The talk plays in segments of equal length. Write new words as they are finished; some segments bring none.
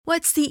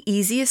What's the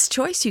easiest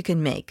choice you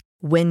can make?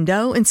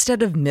 Window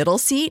instead of middle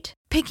seat?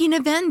 Picking a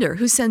vendor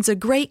who sends a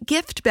great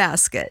gift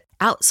basket?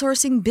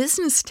 Outsourcing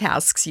business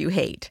tasks you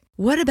hate?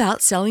 What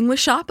about selling with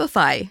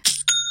Shopify?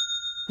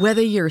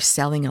 Whether you're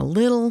selling a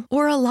little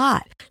or a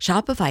lot,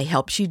 Shopify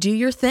helps you do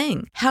your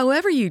thing,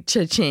 however you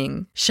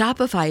cha-ching.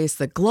 Shopify is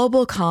the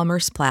global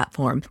commerce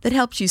platform that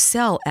helps you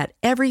sell at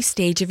every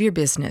stage of your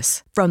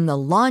business. From the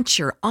launch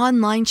your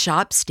online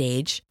shop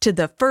stage to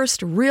the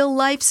first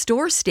real-life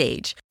store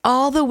stage,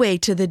 all the way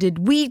to the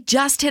did we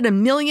just hit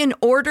 1 million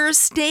orders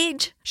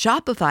stage.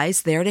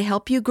 Shopify's there to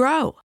help you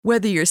grow.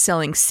 Whether you're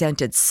selling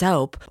scented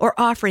soap or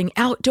offering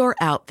outdoor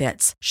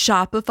outfits,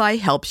 Shopify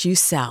helps you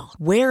sell.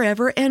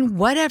 Wherever and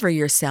whatever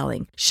you're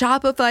selling,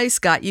 Shopify's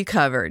got you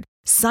covered.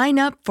 Sign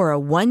up for a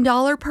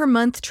 $1 per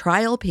month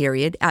trial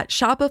period at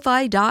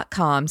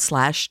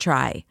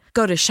shopify.com/try.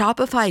 Go to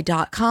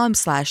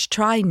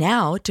shopify.com/try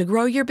now to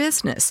grow your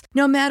business,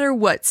 no matter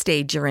what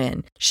stage you're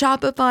in.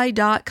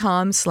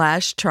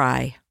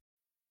 Shopify.com/try.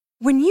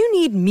 When you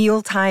need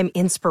mealtime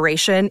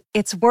inspiration,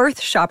 it's worth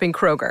shopping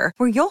Kroger,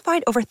 where you'll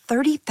find over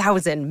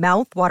 30,000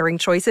 mouth-watering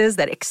choices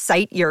that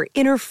excite your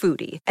inner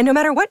foodie. And no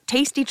matter what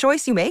tasty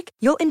choice you make,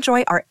 you'll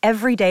enjoy our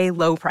everyday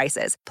low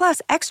prices,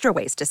 plus extra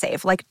ways to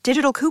save, like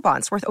digital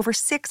coupons worth over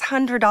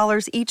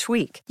 $600 each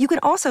week. You can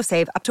also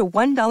save up to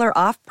 $1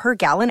 off per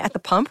gallon at the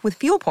pump with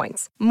fuel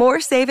points.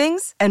 More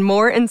savings and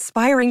more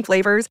inspiring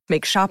flavors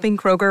make shopping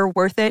Kroger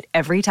worth it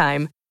every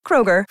time.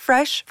 Kroger,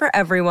 fresh for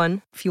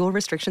everyone. Fuel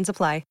restrictions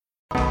apply.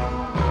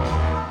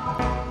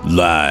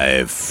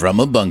 Live from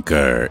a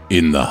bunker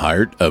in the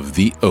heart of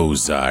the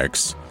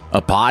Ozarks,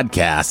 a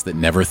podcast that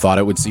never thought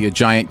it would see a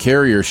giant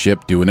carrier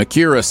ship do an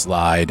Akira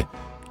slide.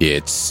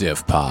 It's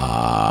Sif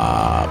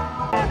Pop.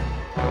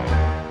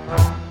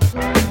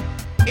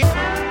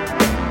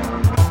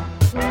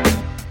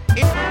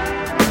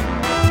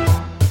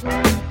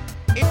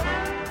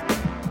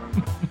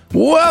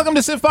 Welcome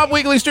to Sif Pop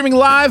Weekly, streaming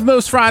live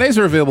most Fridays,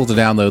 or available to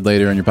download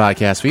later on your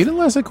podcast feed,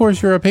 unless, of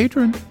course, you're a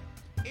patron.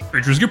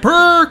 Patrons get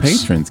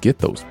perks! Patrons get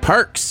those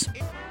perks.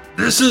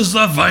 This is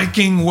the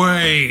Viking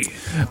way.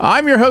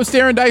 I'm your host,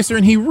 Aaron Dicer,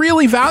 and he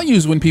really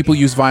values when people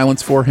use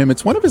violence for him.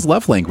 It's one of his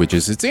love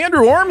languages. It's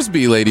Andrew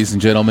Ormsby, ladies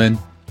and gentlemen.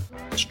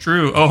 It's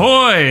true.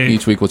 Ahoy!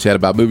 Each week we'll chat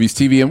about movies,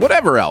 TV, and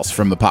whatever else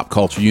from the pop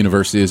culture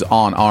universe is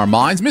on our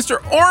minds. Mr.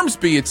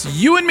 Ormsby, it's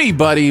you and me,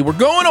 buddy. We're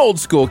going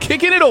old school,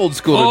 kicking it old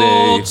school today.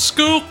 Old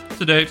school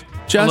today.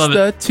 Just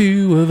the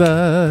two of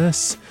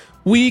us.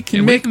 We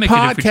can make a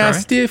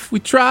podcast if we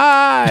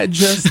try.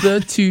 Just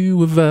the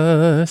two of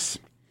us.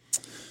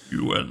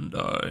 You and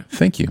I.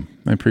 Thank you.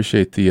 I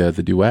appreciate the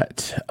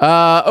duet.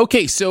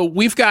 Okay, so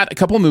we've got a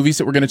couple of movies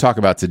that we're going to talk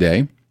about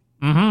today.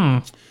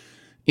 Mm-hmm.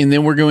 And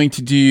then we're going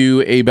to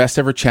do a best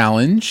ever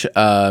challenge,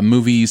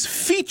 movies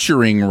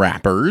featuring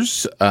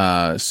rappers.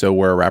 So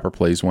where a rapper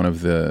plays one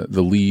of the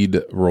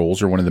lead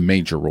roles, or one of the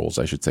major roles,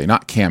 I should say,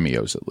 not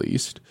cameos at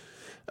least.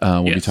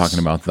 We'll be talking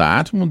about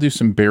that. And we'll do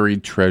some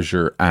buried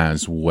treasure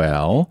as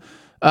well.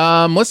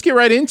 Let's get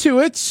right into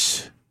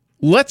it.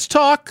 Let's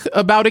talk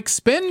about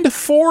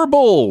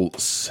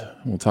Expend4bles.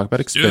 We'll talk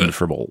about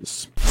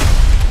Expend4bles.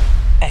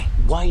 Hey,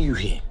 why are you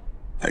here?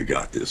 I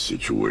got this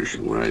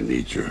situation where I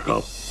need your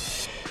help.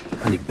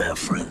 I need bad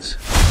friends.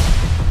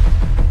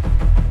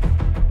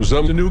 Was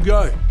I'm the new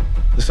guy?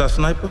 This our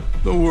sniper?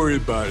 Don't worry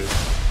about it.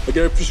 I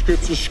got a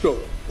prescription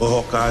scope.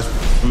 Well, guys,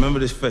 remember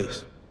this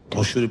face.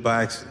 Don't shoot it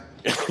by accident.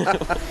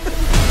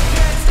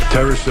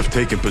 Terrorists have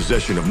taken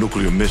possession of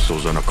nuclear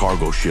missiles on a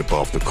cargo ship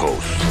off the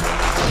coast.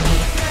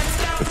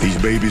 If these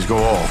babies go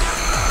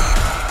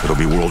off, it'll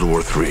be World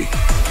War III.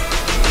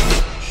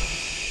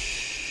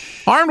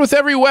 Armed with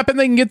every weapon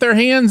they can get their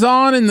hands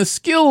on and the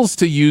skills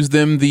to use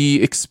them, the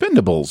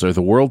Expend4bles are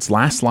the world's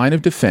last line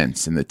of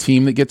defense and the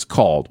team that gets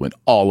called when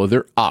all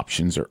other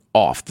options are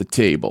off the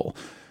table.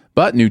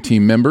 But new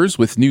team members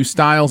with new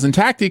styles and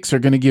tactics are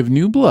going to give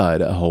new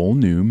blood a whole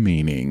new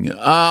meaning.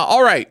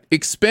 All right,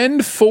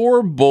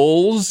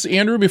 Expend4bles.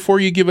 Andrew, before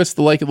you give us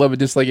the like it, love it,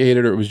 dislike it, hate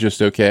it, or it was just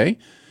okay,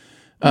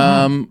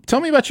 tell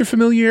me about your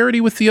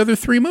familiarity with the other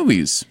three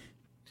movies.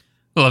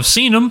 Well, I've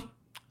seen them.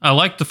 I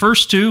liked the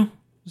first two.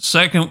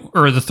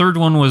 The third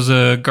one was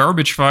a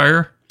garbage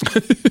fire.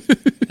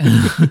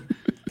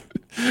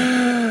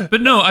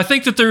 But no, I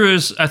think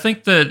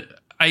that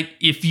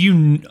if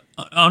you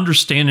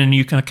understand and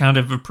you can kind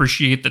of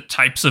appreciate the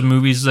types of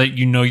movies that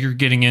you know you're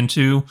getting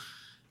into,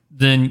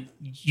 then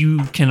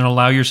you can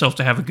allow yourself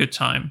to have a good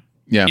time.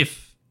 Yeah.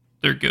 If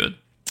they're good.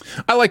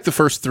 I like the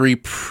first three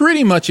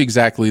pretty much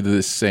exactly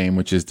the same,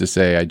 which is to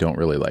say I don't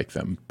really like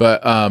them.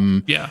 But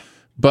yeah.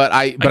 But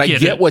I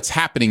get what's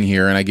happening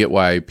here, and I get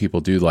why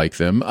people do like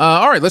them.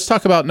 All right, let's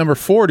talk about number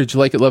 4. Did you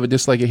like it, love it,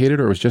 dislike it, hate it,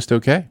 or it was just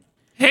okay?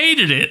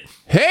 Hated it.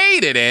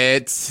 Hated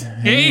it.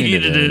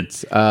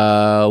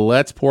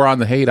 Let's pour on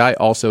the hate. I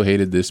also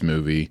hated this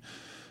movie.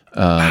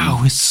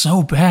 Wow, it's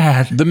so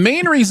bad. The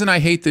main reason I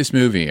hate this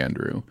movie,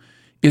 Andrew,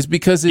 is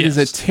because it is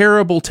a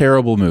terrible,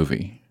 terrible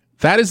movie.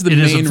 That is the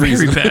main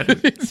reason.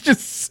 Bad.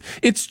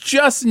 It's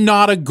just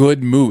not a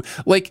good movie.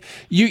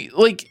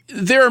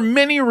 There are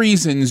many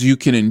reasons you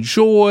can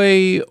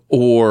enjoy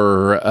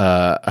or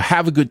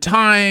have a good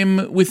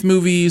time with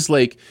movies.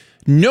 Like,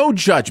 no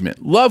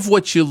judgment. Love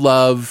what you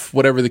love,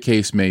 whatever the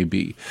case may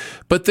be.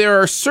 But there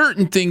are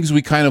certain things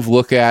we kind of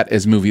look at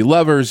as movie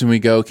lovers, and we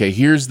go, okay,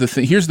 here's the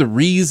thing. Here's the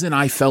reason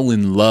I fell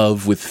in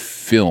love with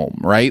film,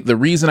 right? The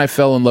reason I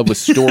fell in love with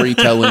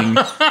storytelling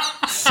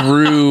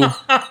through,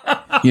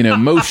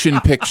 motion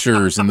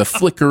pictures and the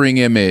flickering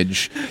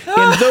image.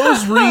 And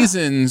those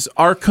reasons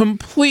are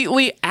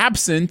completely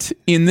absent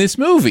in this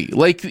movie.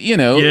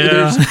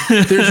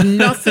 There's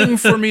nothing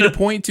for me to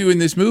point to in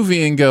this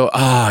movie and go,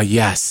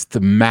 yes,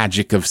 the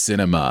magic of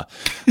cinema.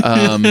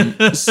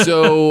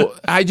 So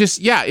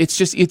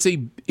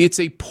it's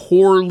a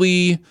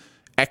poorly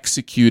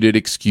executed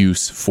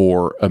excuse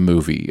for a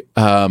movie.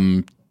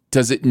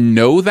 Does it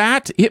know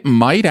that? It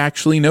might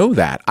actually know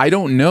that. I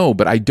don't know,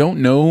 but I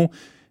don't know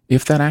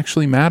if that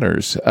actually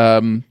matters.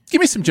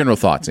 Give me some general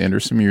thoughts, Andrew,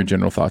 some of your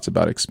general thoughts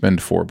about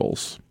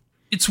Expend4bles.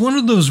 It's one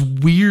of those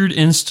weird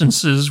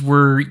instances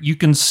where you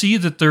can see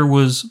that there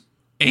was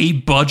a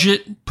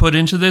budget put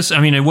into this.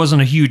 I mean, it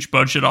wasn't a huge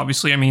budget,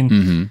 obviously. I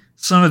mean,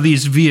 some of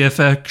these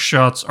VFX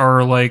shots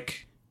are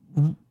like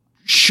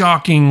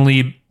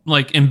shockingly,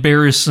 like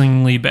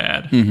embarrassingly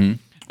bad.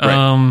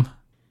 Right.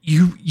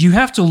 You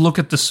have to look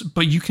at this,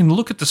 but you can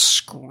look at the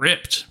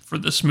script for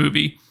this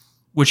movie,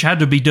 which had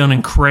to be done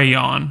in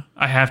crayon,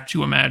 I have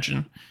to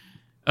imagine.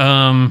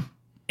 And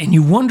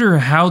you wonder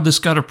how this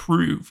got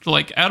approved.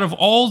 Like, out of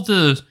all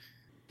the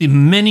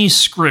many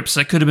scripts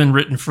that could have been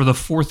written for the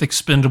fourth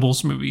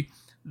Expend4bles movie,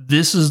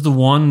 this is the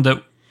one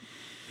that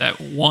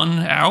won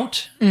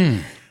out.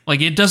 Like,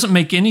 it doesn't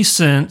make any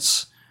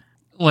sense.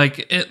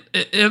 Like,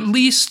 at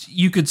least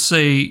you could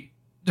say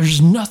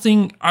there's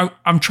nothing.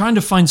 I'm trying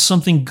to find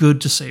something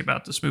good to say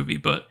about this movie,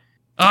 but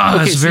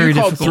it's very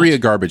difficult. 3 a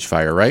garbage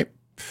fire, right?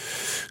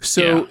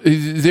 So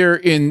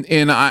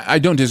I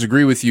don't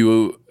disagree with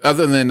you,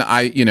 other than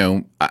I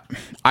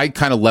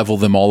kind of level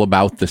them all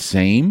about the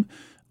same.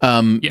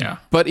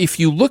 But if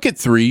you look at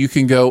 3, you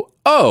can go,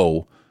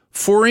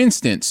 for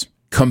instance,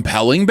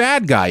 compelling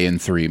bad guy in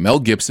 3. Mel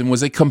Gibson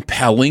was a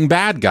compelling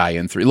bad guy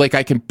in 3. Like,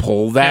 I can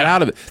pull that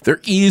out of it.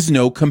 There is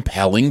no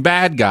compelling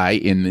bad guy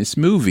in this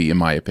movie, in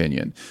my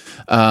opinion.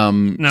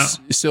 No.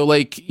 So,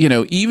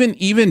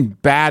 even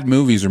bad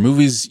movies or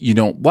movies you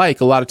don't like,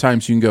 a lot of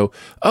times you can go,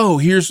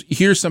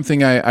 here's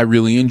something I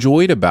really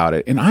enjoyed about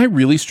it. And I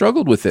really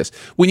struggled with this.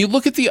 When you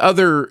look at the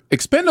other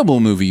Expendable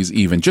movies,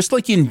 even, just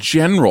like in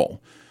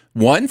general,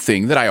 one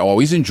thing that I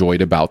always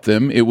enjoyed about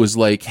them, it was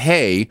like,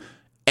 hey,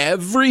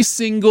 every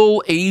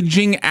single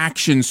aging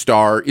action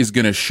star is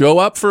going to show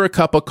up for a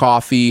cup of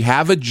coffee,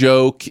 have a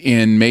joke,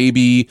 and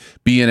maybe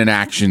be in an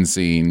action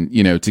scene,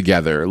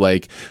 together.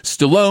 Like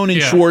Stallone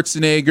and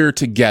Schwarzenegger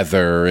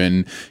together,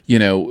 and,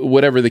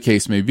 whatever the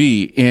case may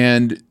be.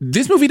 And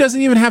this movie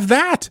doesn't even have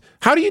that.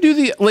 How do you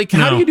do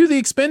how do you do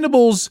the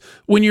Expendables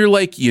when you're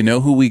like,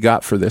 who we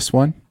got for this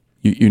one?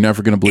 You're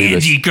never going to believe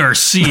Andy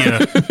Garcia.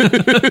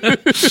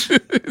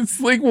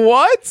 It's like,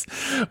 what?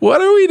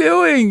 What are we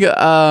doing?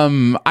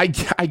 I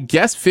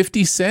guess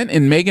 50 Cent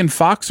and Megan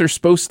Fox are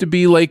supposed to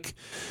be like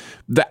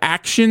the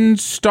action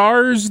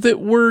stars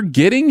that we're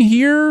getting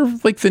here,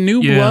 like the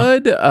new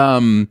blood. I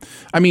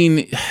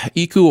mean,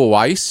 Iko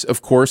Uwais,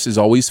 of course, is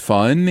always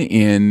fun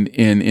and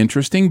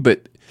interesting,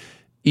 but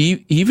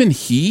even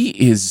he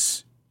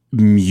is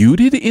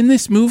muted in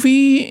this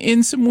movie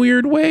in some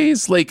weird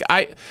ways. Like,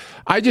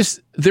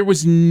 there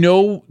was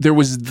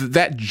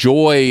that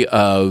joy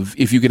of,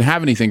 if you can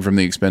have anything from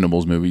the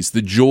Expendables movies,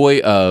 the joy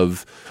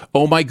of,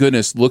 oh my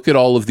goodness, look at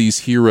all of these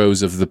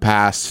heroes of the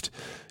past,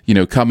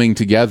 coming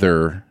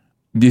together.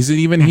 Isn't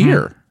even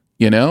here,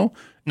 No.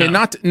 And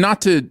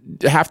not to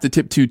have to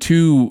tiptoe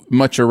too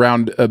much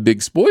around a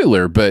big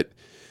spoiler, but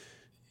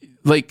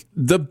like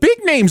the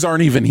big names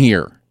aren't even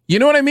here. You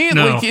know what I mean?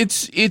 No. Like,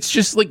 it's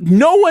just like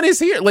no one is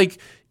here. Like,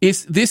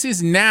 this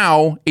is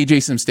now a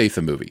Jason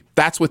Statham movie.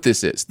 That's what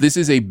this is. This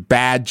is a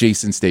bad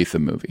Jason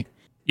Statham movie.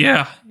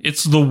 Yeah,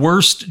 it's the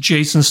worst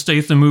Jason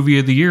Statham movie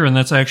of the year, and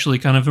that's actually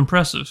kind of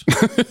impressive.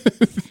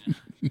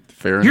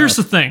 Fair enough. Here's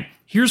the thing.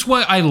 Here's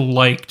why I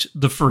liked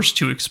the first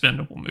 2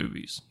 Expendable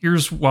movies.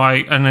 Here's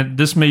why, and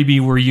this may be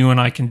where you and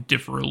I can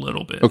differ a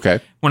little bit. Okay.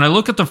 When I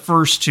look at the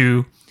first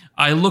 2,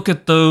 I look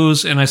at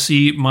those and I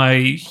see my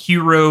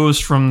heroes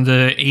from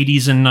the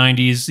 80s and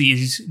 90s,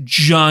 these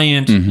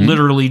giant,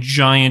 literally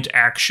giant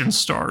action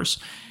stars.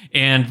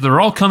 And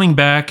they're all coming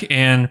back,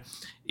 and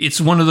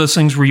it's one of those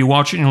things where you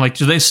watch it and you're like,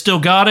 do they still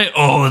got it?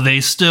 Oh, they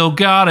still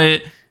got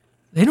it.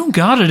 They don't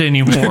got it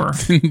anymore.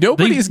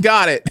 Nobody's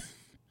got it.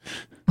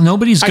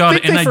 Nobody's got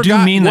it. And I do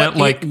mean that,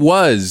 like, it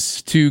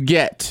was to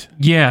get.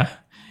 Yeah.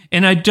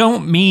 And I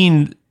don't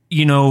mean,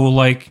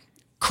 like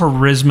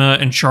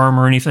charisma and charm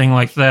or anything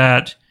like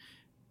that,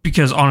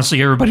 because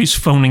honestly, everybody's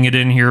phoning it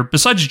in here.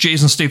 Besides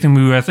Jason Statham,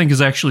 who I think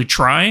is actually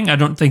trying. I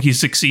don't think he's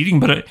succeeding,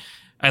 but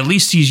at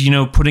least he's,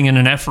 putting in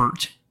an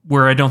effort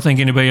where I don't think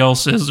anybody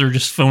else is. They're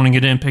just phoning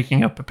it in,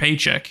 picking up a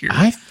paycheck here.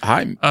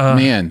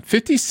 Man,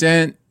 50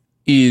 Cent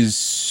is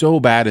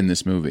so bad in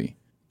this movie.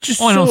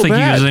 Just I don't so think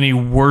bad. he was any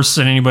worse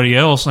than anybody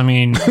else. I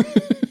mean,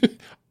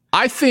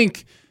 I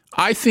think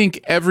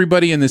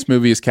everybody in this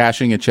movie is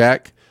cashing a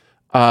check.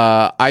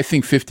 I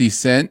think 50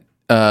 Cent,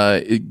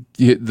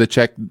 the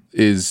check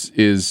is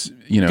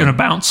going to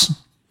bounce.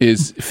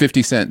 Is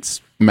 50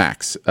 cents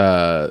max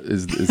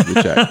is the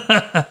check.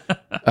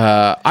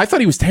 I thought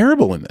he was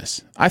terrible in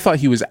this. I thought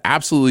he was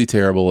absolutely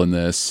terrible in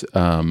this,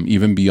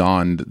 even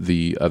beyond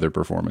the other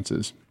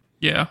performances.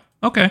 Yeah.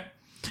 Okay.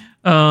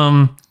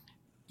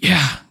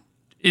 Yeah.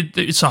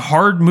 It's a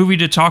hard movie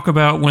to talk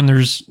about when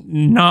there's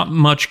not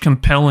much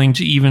compelling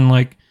to even,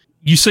 like,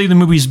 you say the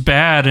movie's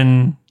bad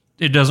and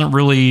it doesn't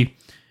really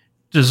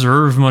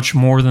deserve much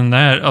more than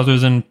that, other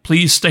than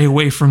please stay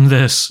away from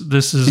this.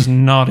 This is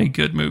not a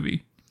good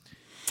movie.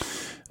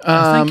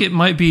 I think it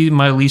might be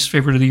my least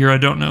favorite of the year. I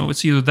don't know.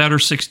 It's either that or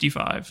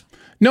 65.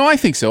 No, I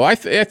think so. I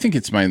think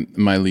it's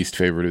my least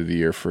favorite of the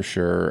year for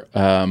sure.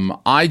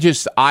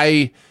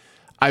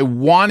 I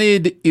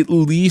wanted at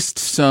least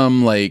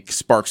some like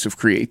sparks of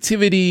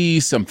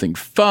creativity, something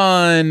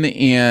fun,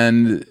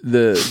 and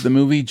the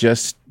movie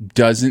just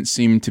doesn't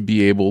seem to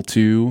be able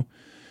to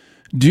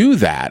do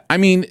that. I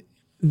mean,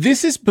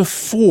 this is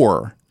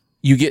before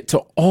you get to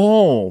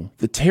all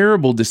the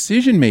terrible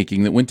decision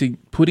making that went to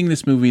putting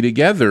this movie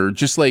together.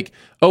 Just like,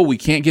 oh, we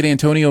can't get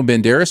Antonio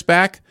Banderas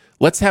back.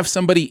 Let's have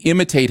somebody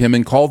imitate him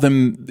and call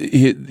them,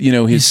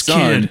 his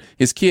son,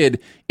 his kid.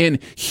 And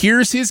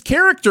here's his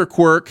character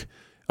quirk.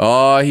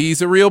 Oh,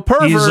 he's a real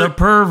pervert. He's a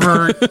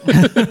pervert.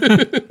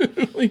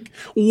 Like,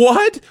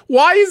 what?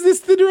 Why is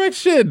this the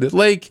direction?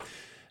 Like,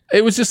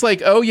 it was just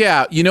like, oh,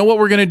 yeah, you know what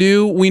we're going to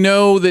do? We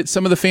know that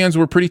some of the fans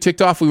were pretty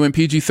ticked off. We went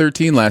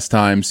PG-13 last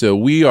time, so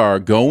we are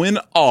going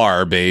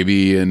R,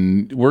 baby.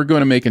 And we're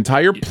going to make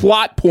entire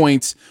plot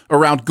points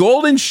around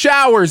golden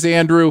showers,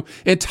 Andrew.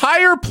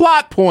 Entire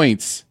plot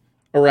points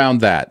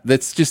around that.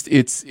 That's just,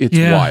 it's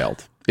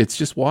wild. It's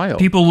just wild.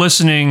 People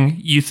listening,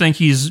 you think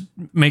he's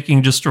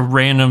making just a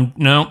random...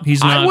 No,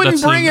 he's not. I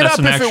wouldn't bring it up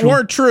if it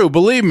weren't true.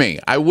 Believe me,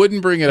 I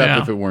wouldn't bring it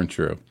up if it weren't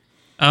true.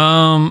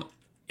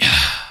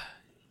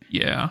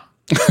 Yeah.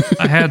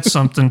 I had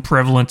something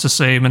prevalent to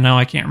say, but now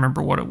I can't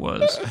remember what it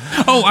was.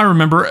 Oh, I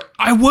remember.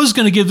 I was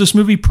going to give this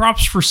movie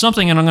props for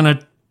something, and I'm going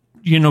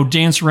to,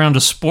 dance around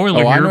a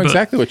spoiler here. I know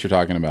exactly what you're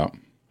talking about.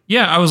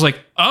 Yeah, I was like,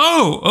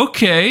 oh,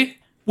 okay.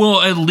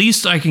 Well, at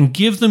least I can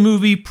give the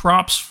movie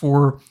props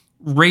for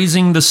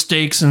raising the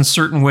stakes in a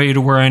certain way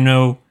to where I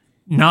know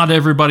not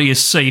everybody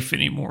is safe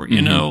anymore.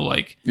 You know,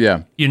 like,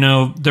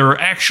 there are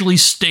actually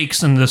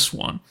stakes in this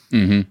one.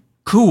 Mm-hmm.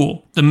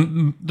 Cool.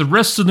 The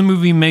rest of the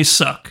movie may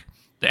suck.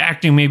 The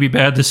acting may be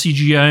bad. The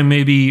CGI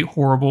may be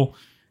horrible.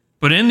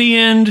 But in the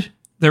end,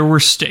 there were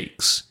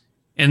stakes.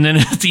 And then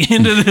at the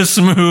end of this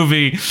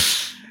movie,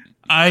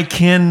 I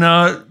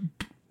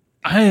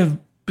have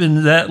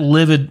been that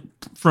livid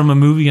from a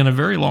movie in a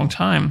very long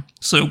time.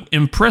 So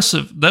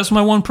impressive. That's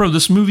my one pro.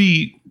 This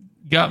movie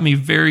got me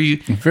very,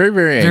 very,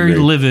 very, very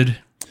livid.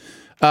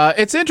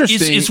 It's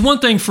interesting. It's one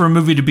thing for a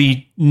movie to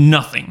be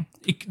nothing.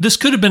 This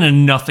could have been a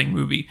nothing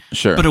movie,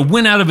 sure, but it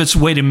went out of its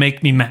way to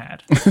make me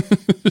mad.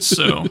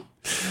 So,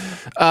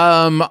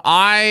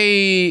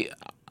 I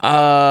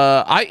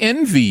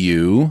envy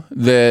you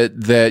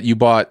that you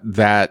bought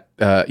that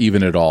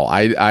even at all.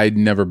 I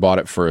never bought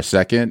it for a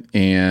second,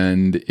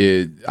 and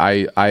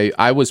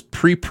I was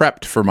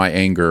pre-prepped for my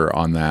anger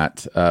on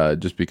that,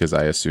 just because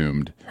I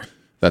assumed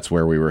that's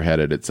where we were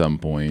headed at some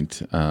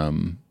point.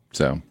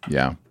 So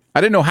yeah,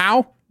 I didn't know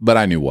how, but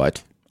I knew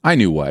what.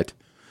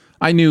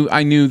 I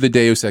knew the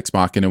Deus Ex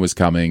Machina was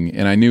coming,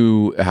 and I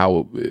knew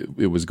how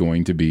it was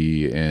going to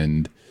be,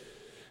 and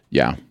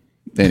yeah.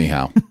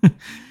 Anyhow,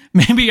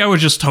 maybe I was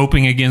just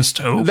hoping against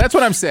hope. That's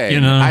what I'm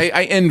saying.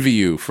 I envy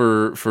you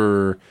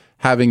for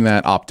having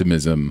that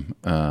optimism.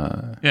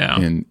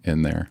 In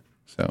there.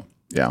 So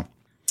yeah.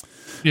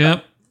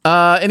 Yep.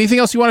 Anything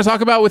else you want to talk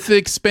about with the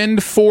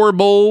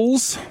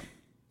Expend4bles?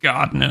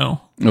 God,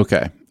 no.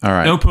 Okay. All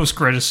right. No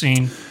post-credit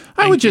scene.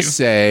 I would just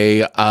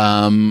say,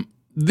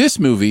 this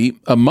movie,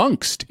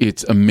 amongst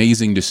its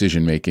amazing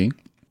decision-making,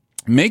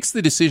 makes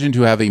the decision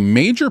to have a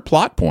major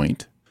plot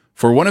point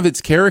for one of its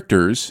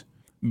characters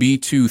be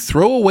to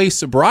throw away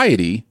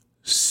sobriety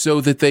so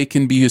that they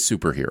can be a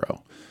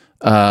superhero.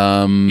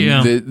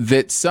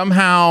 That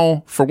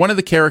somehow, for one of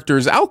the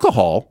characters,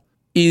 alcohol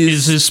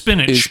is his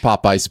spinach. Is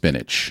Popeye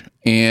spinach.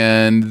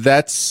 And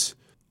that's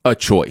a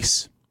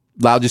choice.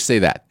 I'll just say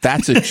that.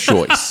 That's a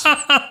choice.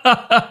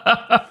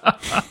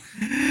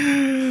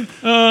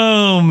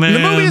 Oh, man. The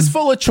movie is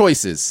full of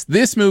choices.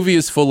 This movie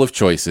is full of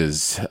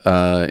choices.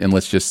 And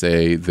let's just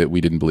say that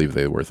we didn't believe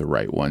they were the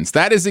right ones.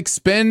 That is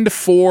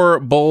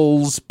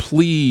Expend4bles.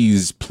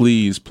 Please,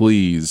 please,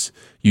 please.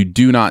 You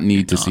do not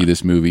need to see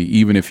this movie,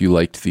 even if you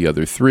liked the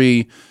other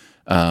three.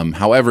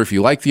 However, if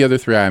you like the other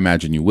three, I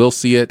imagine you will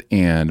see it.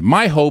 And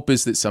my hope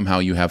is that somehow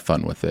you have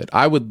fun with it.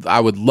 I would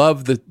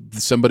love that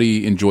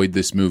somebody enjoyed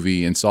this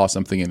movie and saw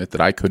something in it that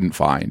I couldn't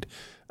find.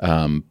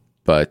 But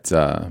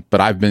but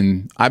I've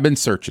been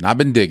searching, I've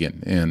been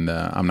digging, and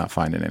I'm not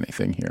finding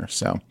anything here.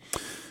 So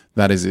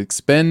that is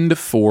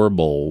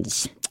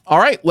Expend4bles. All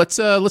right, let's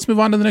move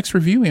on to the next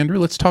review, Andrew.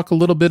 Let's talk a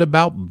little bit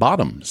about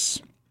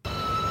bottoms.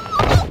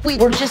 We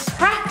were just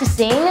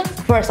practicing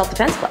for a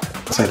self-defense club.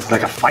 So it's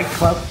like a fight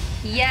club?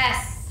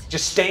 Yes.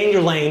 Just stay in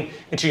your lane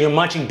until you're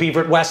munching beaver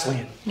at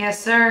Wesleyan.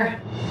 Yes,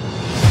 sir.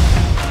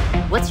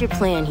 What's your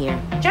plan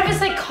here? Jeff is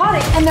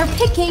psychotic, and they're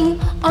picking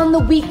on the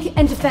weak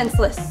and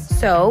defenseless.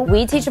 So,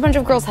 we teach a bunch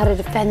of girls how to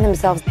defend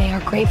themselves. They are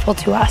grateful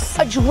to us.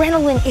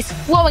 Adrenaline is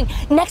flowing.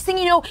 Next thing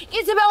you know,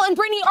 Isabel and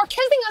Brittany are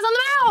kissing us on the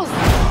mouth.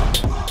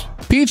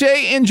 PJ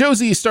and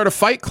Josie start a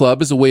fight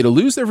club as a way to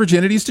lose their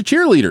virginities to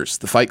cheerleaders.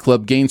 The fight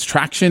club gains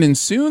traction, and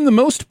soon the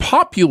most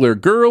popular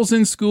girls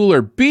in school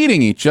are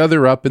beating each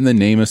other up in the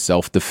name of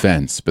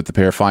self-defense. But the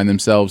pair find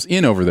themselves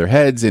in over their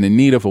heads and in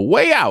need of a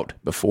way out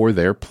before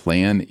their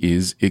plan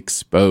is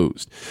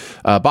exposed.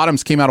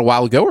 Bottoms came out a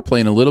while ago. We're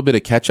playing a little bit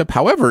of catch-up.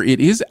 However,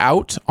 it is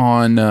out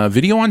on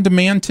video on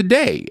demand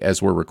today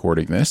as we're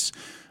recording this.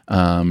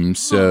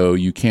 So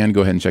you can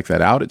go ahead and check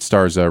that out. It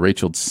stars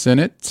Rachel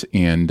Sennett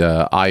and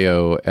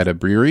Io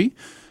Edebiri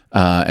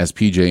as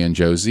PJ and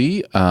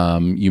Josie.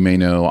 You may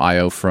know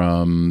Io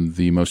from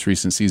the most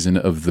recent season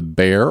of The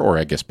Bear, or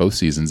I guess both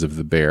seasons of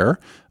The Bear,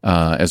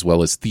 as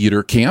well as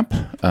Theater Camp.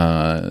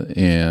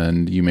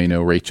 And you may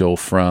know Rachel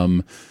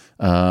from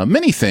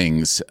many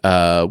things.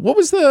 What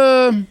was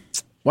the...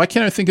 Why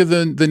can't I think of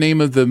the name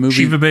of the movie?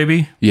 Shiva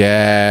Baby?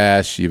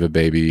 Yeah, Shiva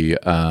Baby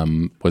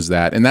was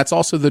that. And that's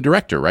also the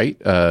director, right?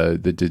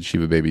 That did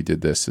Shiva Baby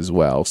did this as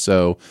well.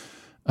 So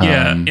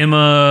yeah,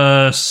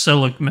 Emma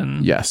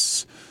Seligman.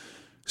 Yes.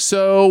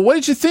 So what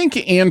did you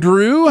think,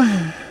 Andrew?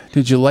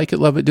 Did you like it,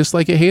 love it,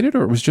 dislike it, hate it,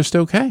 or it was just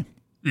okay?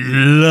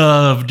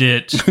 Loved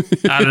it.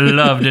 I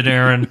loved it,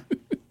 Aaron.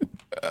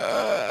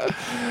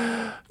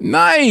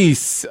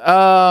 Nice.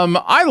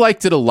 I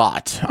liked it a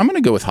lot. I'm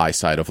going to go with high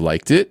side of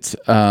liked it.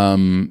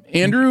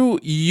 Andrew,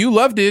 you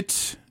loved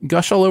it.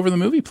 Gush all over the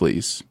movie,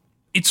 please.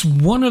 It's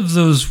one of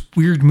those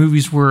weird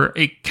movies where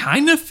it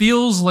kind of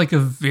feels like a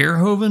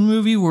Verhoeven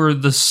movie where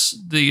the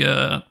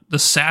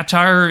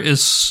satire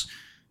is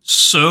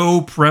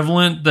so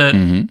prevalent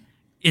that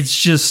it's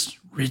just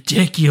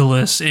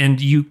ridiculous,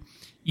 and you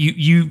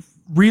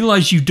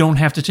realize you don't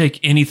have to take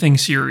anything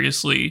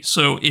seriously.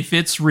 So if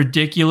it's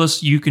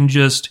ridiculous, you can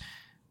just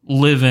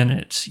live in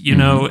it, you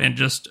know, and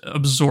just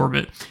absorb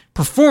it.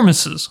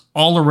 Performances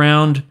all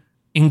around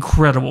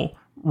incredible.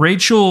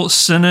 Rachel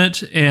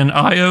Sennett and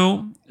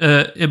Io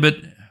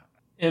Edebiri,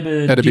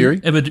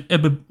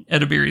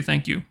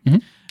 thank you.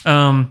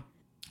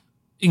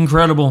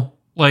 Incredible.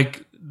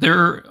 Like,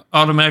 they're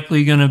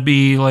automatically going to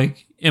be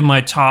like in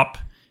my top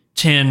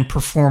 10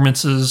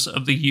 performances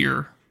of the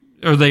year,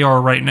 or they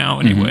are right now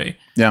anyway.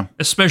 Yeah.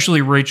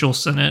 Especially Rachel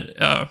Sennett.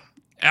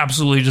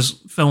 Absolutely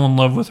just fell in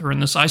love with her in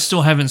this. I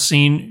still haven't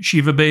seen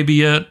Shiva Baby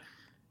yet.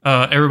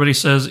 Everybody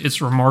says it's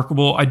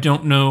remarkable. I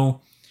don't know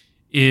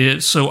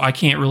it, so I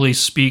can't really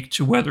speak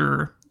to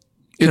whether,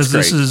 because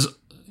this is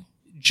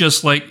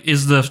just like,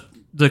 is the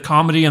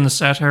comedy and the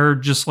satire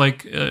just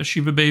like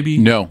Shiva Baby?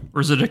 No. Or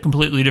is it a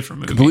completely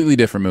different movie? Completely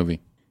different movie.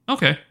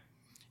 Okay.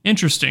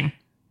 Interesting.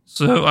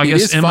 So I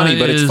guess it's Emma funny,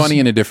 but it's funny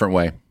in a different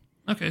way.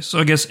 Okay, so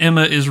I guess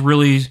Emma is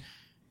really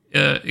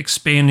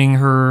expanding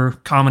her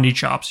comedy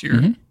chops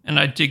here, and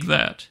I dig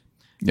that.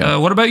 Yeah.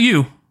 What about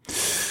you?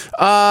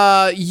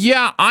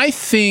 Yeah, I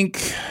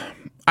think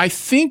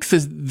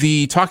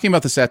the talking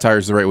about the satire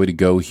is the right way to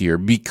go here,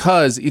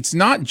 because it's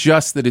not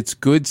just that it's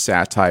good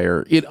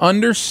satire. It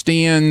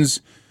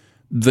understands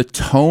the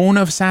tone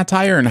of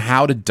satire and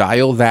how to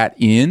dial that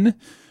in,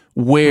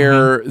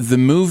 where the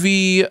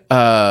movie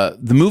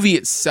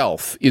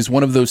itself is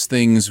one of those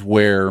things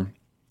where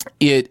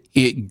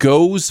it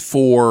goes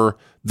for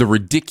the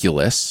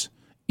ridiculous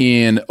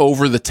in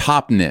over the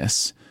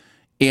topness,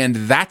 and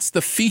that's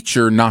the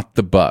feature, not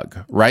the bug,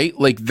 right?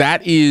 Like,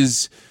 that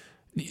is,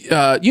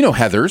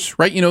 Heathers,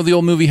 right? You know the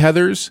old movie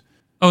Heathers?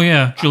 Oh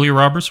yeah, Julia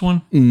Roberts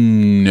one?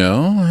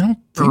 No, I don't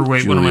think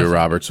wait, Julia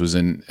Roberts was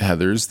in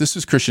Heathers. This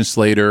was Christian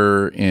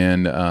Slater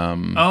and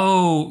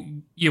Winona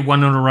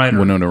Ryder.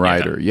 Winona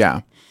Ryder,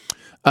 yeah.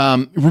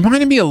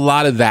 Reminded me a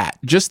lot of that.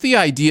 Just the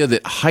idea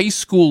that high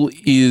school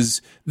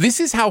this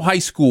is how high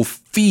school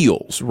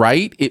feels,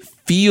 right? It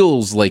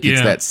feels like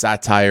it's that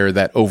satire,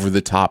 that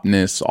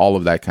over-the-topness, all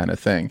of that kind of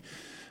thing.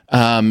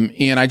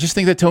 And I just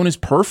think that tone is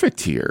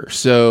perfect here.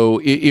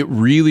 So it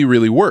really,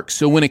 really works.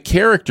 So when a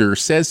character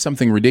says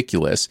something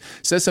ridiculous,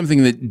 says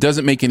something that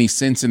doesn't make any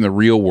sense in the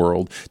real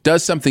world,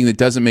 does something that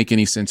doesn't make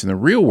any sense in the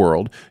real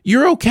world,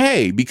 you're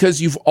okay,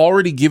 because you've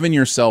already given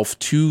yourself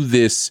to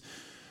this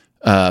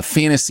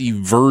fantasy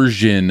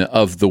version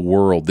of the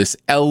world, this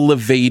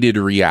elevated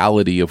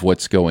reality of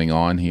what's going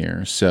on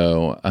here.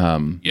 So, I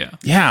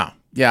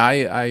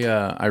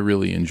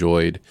really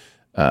enjoyed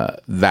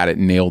that. It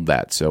nailed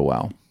that so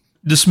well.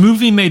 This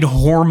movie made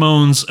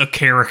hormones a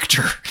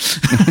character.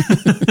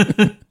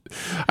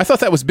 I thought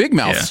that was Big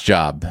Mouth's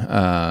job,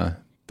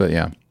 but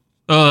yeah.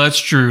 Oh, that's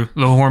true.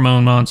 The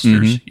hormone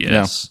monsters.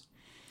 Yes.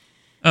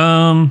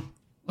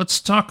 let's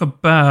talk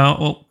about.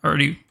 Well,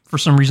 already for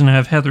some reason I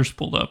have Heather's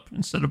pulled up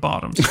instead of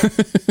Bottoms.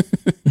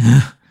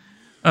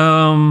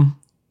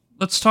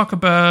 Let's talk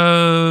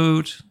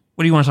about.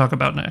 What do you want to talk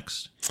about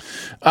next?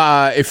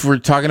 If we're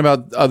talking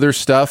about other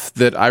stuff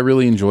that I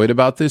really enjoyed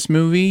about this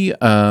movie,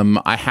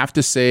 I have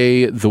to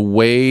say the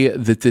way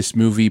that this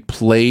movie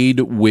played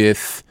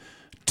with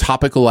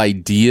topical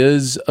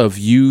ideas of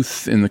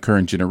youth in the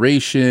current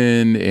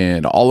generation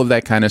and all of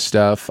that kind of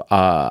stuff,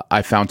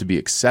 I found to be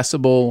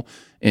accessible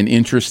and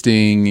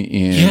interesting.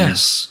 And,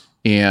 yes.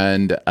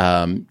 And,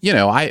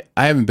 I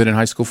haven't been in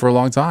high school for a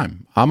long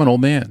time. I'm an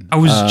old man. I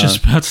was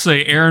just about to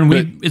say,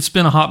 Aaron, it's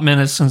been a hot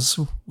minute since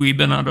we've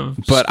been out of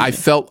But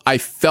school. I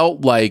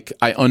felt like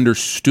I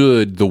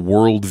understood the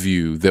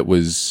worldview that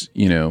was,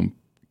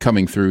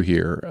 coming through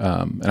here.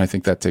 And I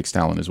think that takes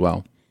talent as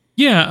well.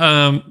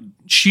 Yeah.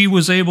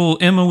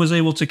 Emma was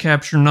able to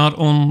capture not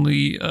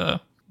only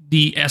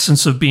the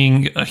essence of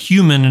being a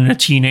human and a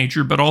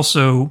teenager, but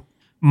also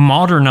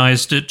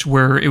modernized it to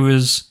where it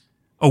was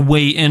a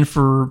way in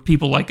for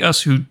people like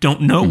us who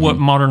don't know what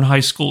modern high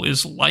school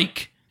is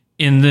like.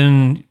 And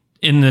then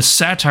in this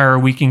satire,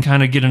 we can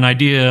kind of get an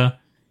idea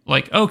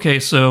like, okay,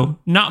 so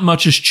not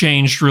much has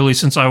changed really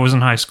since I was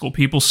in high school.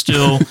 People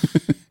still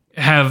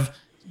have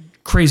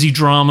crazy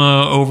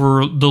drama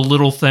over the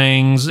little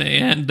things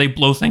and they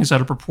blow things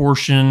out of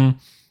proportion.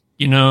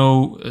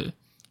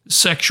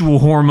 Sexual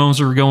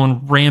hormones are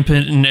going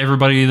rampant and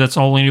that's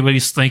all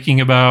anybody's thinking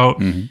about.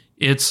 Mm-hmm.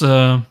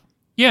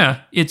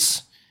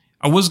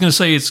 I was going to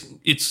say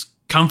it's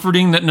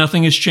comforting that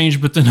nothing has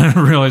changed, but then I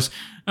realized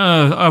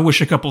I wish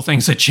a couple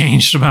things had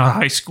changed about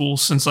high school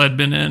since I'd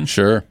been in.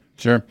 Sure.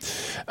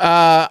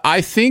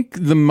 I think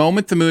the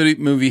moment the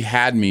movie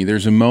had me,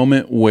 there's a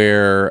moment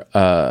where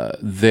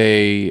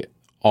they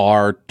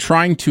are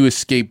trying to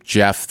escape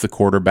Jeff, the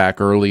quarterback,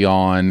 early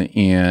on,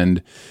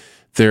 and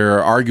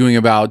they're arguing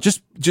about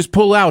just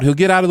pull out, he'll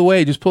get out of the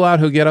way. Just pull out,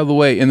 he'll get out of the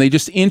way. And they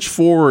just inch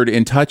forward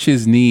and touch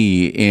his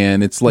knee,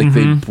 and it's like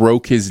they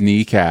broke his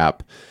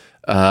kneecap.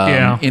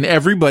 And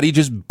everybody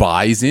just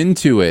buys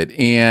into it.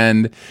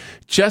 And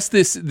just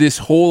this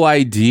whole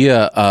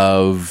idea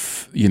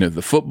of,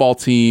 the football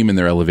team and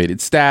their elevated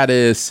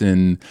status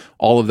and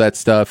all of that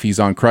stuff. He's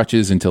on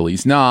crutches until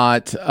he's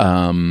not.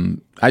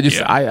 I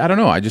don't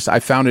know. I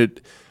found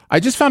it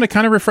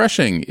kind of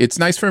refreshing. It's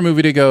nice for a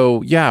movie to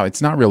go, yeah,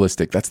 it's not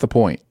realistic. That's the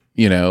point.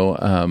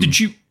 Did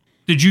you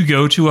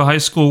go to a high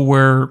school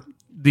where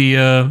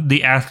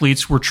the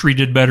athletes were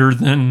treated better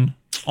than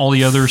all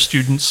the other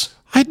students?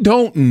 I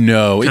don't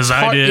know. Because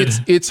I did.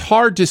 It's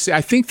hard to say. I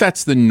think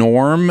that's the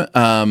norm.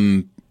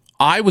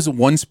 I was a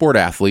one-sport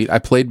athlete. I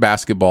played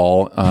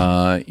basketball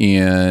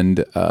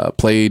and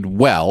played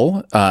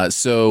well.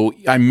 So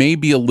I may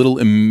be a little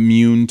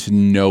immune to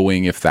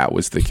knowing if that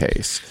was the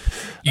case.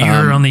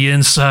 You're on the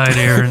inside,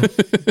 Aaron.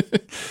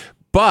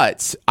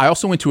 But I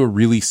also went to a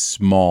really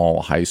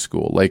small high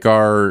school. Like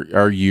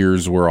our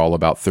years were all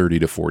about 30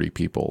 to 40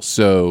 people.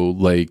 So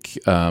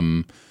it's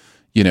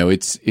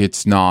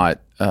not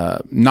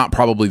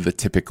probably the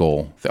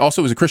typical.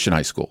 Also, it was a Christian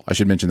high school. I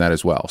should mention that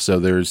as well. So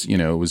there's, it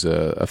was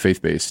a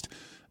faith-based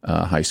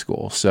high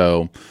school.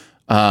 So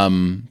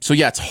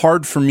yeah, it's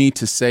hard for me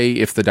to say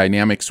if the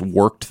dynamics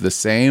worked the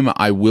same.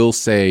 I will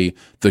say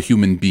the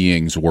human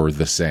beings were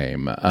the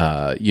same.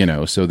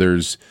 So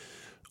there's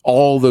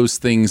all those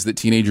things that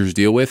teenagers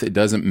deal with. It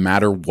doesn't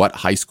matter what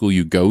high school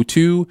you go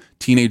to.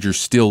 Teenagers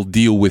still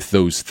deal with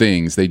those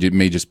things. They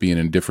may just be in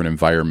a different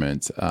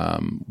environment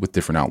with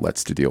different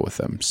outlets to deal with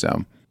them.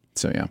 So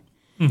yeah.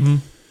 Mm-hmm.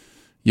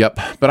 Yep.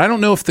 But I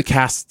don't know if the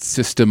caste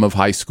system of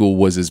high school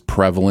was as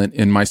prevalent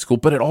in my school,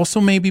 but it also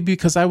may be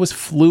because I was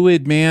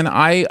fluid, man.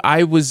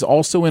 I was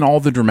also in all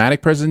the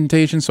dramatic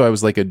presentations, so I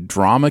was like a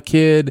drama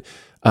kid.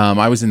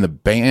 I was in the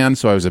band,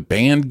 so I was a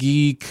band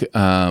geek.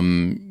 I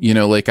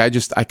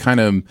kind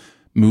of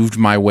moved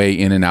my way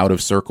in and out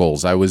of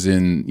circles. I was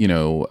in,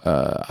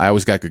 I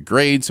always got good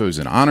grades, so I was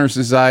in honor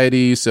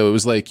society. So it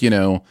was like,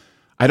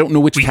 I don't know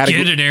which category.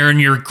 We get it, Aaron.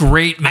 You're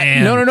great,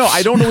 man. No.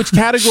 I don't know which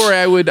category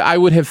I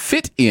would have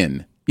fit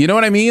in. You know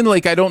what I mean?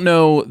 Like, I don't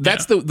know.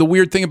 That's the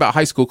weird thing about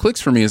high school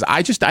cliques for me is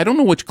I don't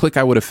know which clique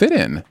I would have fit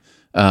in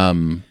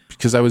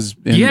because I was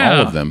in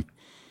all of them.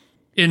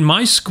 In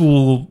my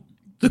school,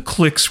 the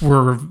cliques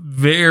were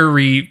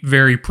very,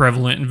 very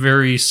prevalent and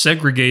very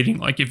segregating.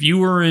 Like, if you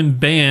were in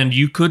band,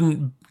 you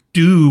couldn't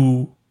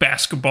do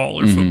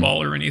basketball or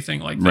football or anything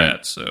like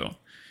that. So,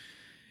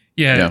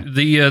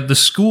 the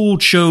school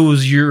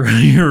chose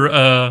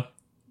your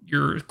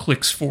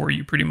cliques for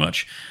you pretty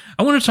much.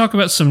 I want to talk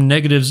about some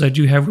negatives I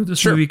do have with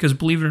this movie because,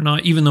 believe it or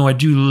not, even though I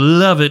do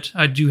love it,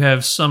 I do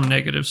have some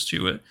negatives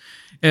to it,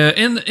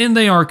 and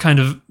they are kind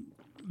of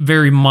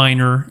very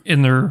minor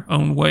in their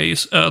own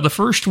ways. The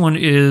first one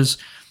is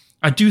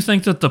I do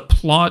think that the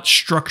plot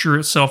structure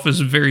itself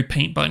is very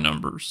paint by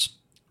numbers.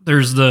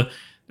 There's the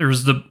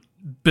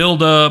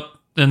build up,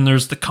 then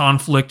there's the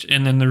conflict,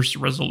 and then there's the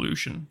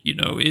resolution.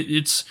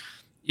 It's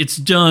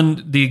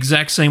done the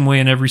exact same way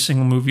in every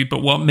single movie,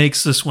 but what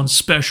makes this one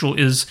special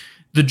is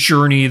the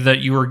journey that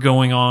you are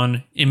going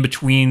on in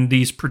between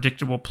these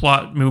predictable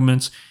plot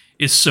movements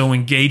is so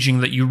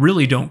engaging that you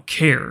really don't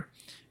care.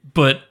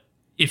 But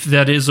if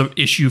that is an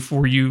issue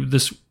for you,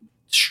 this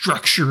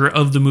structure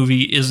of the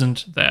movie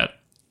isn't that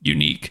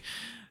unique.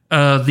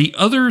 The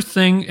other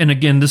thing, and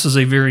again, this is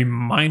a very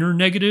minor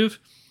negative,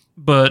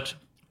 but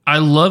I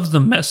love the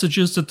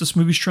messages that this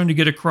movie's trying to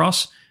get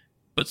across.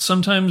 But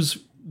sometimes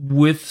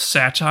with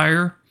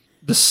satire,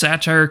 the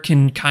satire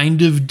can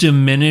kind of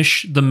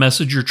diminish the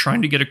message you're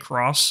trying to get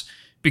across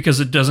because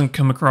it doesn't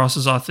come across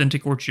as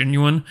authentic or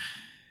genuine.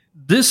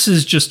 This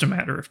is just a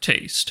matter of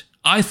taste.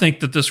 I think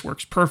that this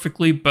works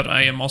perfectly, but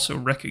I am also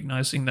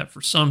recognizing that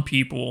for some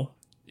people,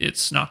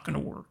 it's not going to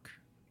work.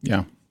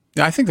 Yeah,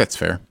 I think that's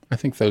fair. I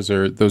think those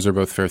are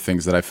both fair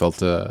things that I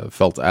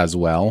felt as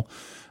well.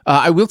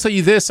 I will tell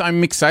you this: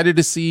 I'm excited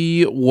to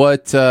see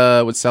what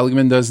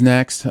Seligman does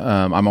next.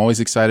 I'm always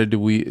excited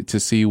to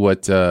see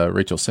what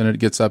Rachel Sennett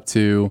gets up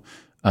to.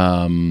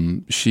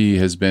 She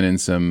has been in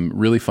some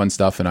really fun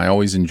stuff, and I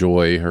always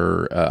enjoy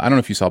her. I don't know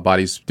if you saw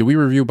Bodies. Did we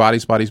review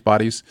Bodies?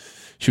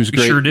 She was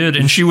great. We sure did,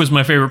 and she was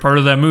my favorite part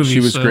of that movie.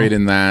 She was great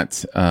in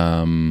that.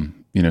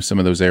 Some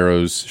of those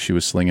arrows she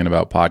was slinging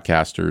about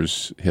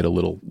podcasters hit a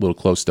little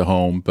close to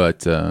home,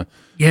 but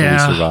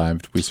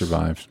we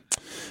survived.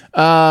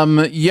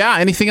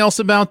 Anything else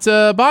about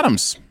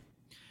Bottoms?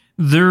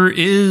 There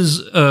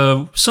is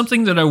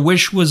something that I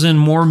wish was in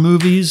more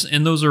movies,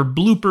 and those are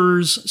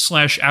bloopers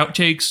 /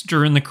 outtakes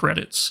during the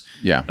credits.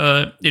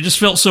 Yeah. It just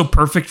felt so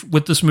perfect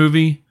with this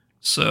movie.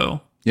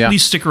 So at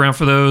least stick around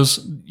for those.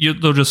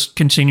 They'll just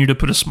continue to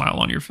put a smile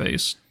on your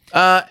face.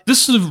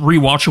 This is a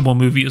rewatchable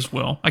movie as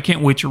well. I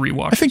can't wait to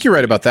rewatch it. I think you're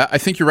right about that.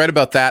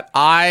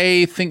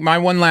 I think my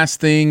one last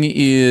thing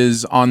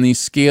is on the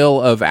scale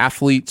of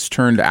athletes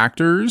turned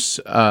actors.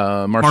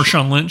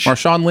 Marshawn Lynch.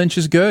 Marshawn Lynch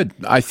is good.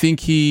 I think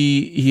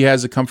he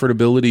has a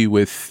comfortability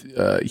with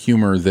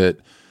humor that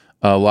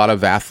a lot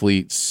of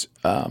athletes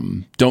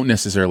don't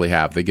necessarily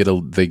have. They get a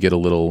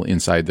little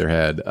inside their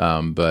head,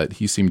 but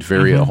he seemed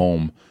very at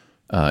home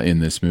in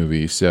this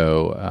movie.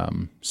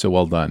 So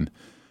well done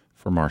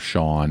for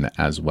Marshawn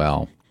as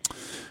well.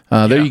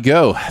 There you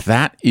go.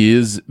 That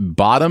is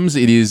Bottoms.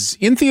 It is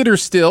in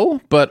theaters still,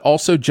 but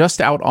also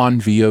just out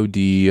on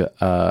VOD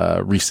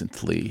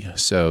recently.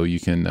 So you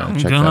can check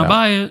that out. I'm gonna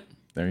buy it.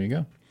 There you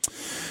go.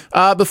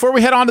 Before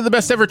we head on to the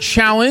Best Ever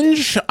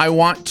Challenge, I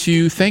want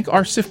to thank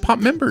our SIF Pop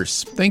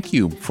members. Thank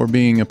you for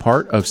being a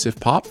part of SIF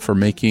Pop, for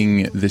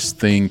making this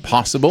thing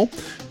possible.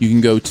 You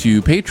can go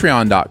to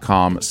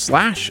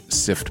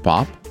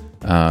patreon.com/SiftPop.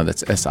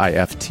 That's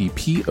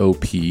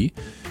SIFTPOP.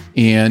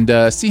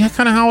 And see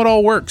how it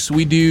all works.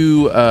 We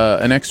do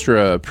an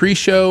extra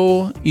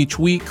pre-show each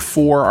week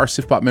for our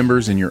SIF Pop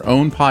members in your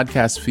own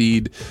podcast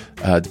feed,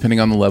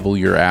 depending on the level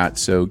you're at.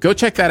 So go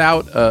check that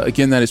out.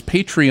 Again, that is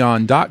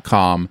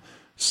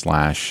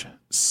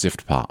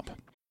patreon.com/SiftPop.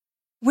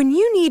 When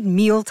you need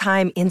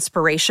mealtime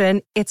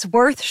inspiration, it's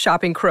worth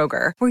shopping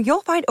Kroger, where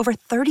you'll find over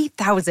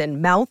 30,000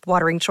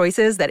 mouth-watering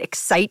choices that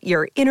excite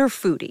your inner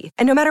foodie.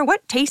 And no matter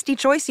what tasty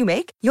choice you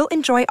make, you'll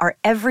enjoy our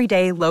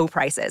everyday low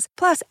prices,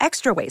 plus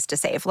extra ways to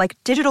save, like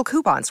digital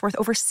coupons worth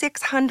over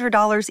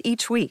 $600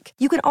 each week.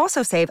 You can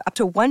also save up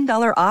to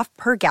 $1 off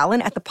per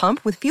gallon at the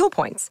pump with fuel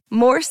points.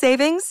 More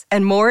savings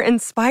and more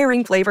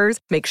inspiring flavors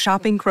make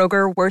shopping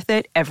Kroger worth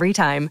it every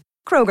time.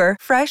 Kroger,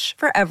 fresh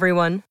for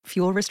everyone.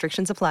 Fuel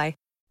restrictions apply.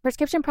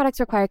 Prescription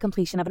products require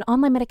completion of an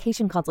online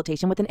medication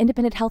consultation with an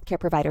independent healthcare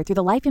provider through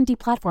the LifeMD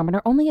platform and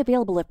are only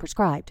available if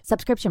prescribed.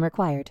 Subscription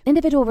required.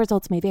 Individual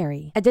results may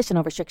vary.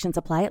 Additional restrictions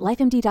apply at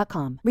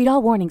lifemd.com. Read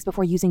all warnings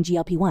before using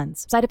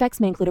GLP-1s. Side effects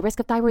may include a risk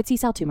of thyroid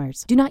C-cell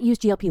tumors. Do not use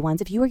GLP-1s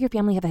if you or your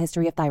family have a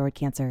history of thyroid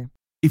cancer.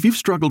 If you've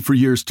struggled for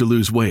years to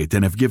lose weight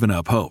and have given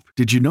up hope,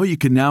 did you know you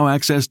can now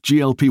access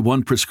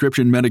GLP-1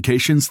 prescription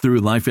medications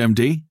through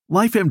LifeMD?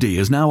 LifeMD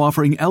is now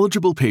offering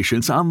eligible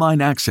patients online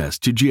access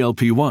to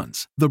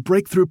GLP-1s, the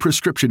breakthrough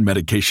prescription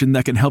medication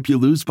that can help you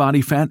lose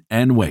body fat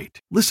and weight.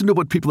 Listen to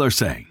what people are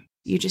saying.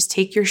 You just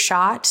take your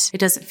shot. It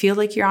doesn't feel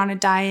like you're on a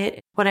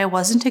diet. What I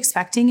wasn't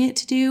expecting it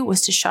to do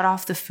was to shut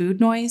off the food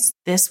noise.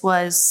 This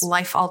was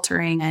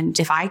life-altering, and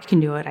if I can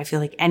do it, I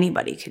feel like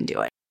anybody can do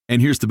it. And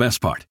here's the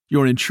best part.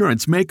 Your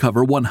insurance may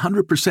cover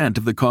 100%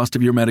 of the cost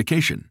of your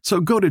medication. So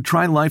go to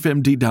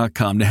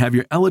TryLifeMD.com to have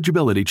your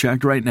eligibility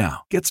checked right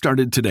now. Get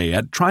started today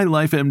at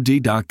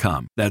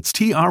TryLifeMD.com. That's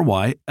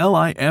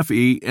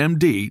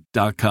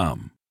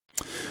TryLifeMD.com.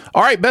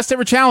 All right, Best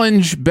Ever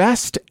Challenge.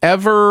 Best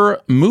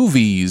Ever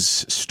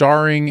Movies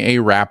starring a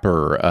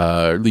rapper,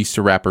 at least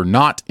a rapper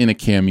not in a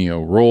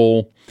cameo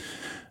role.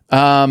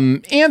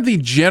 And the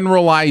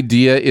general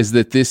idea is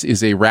that this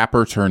is a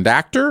rapper turned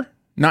actor.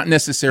 Not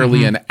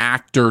necessarily an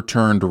actor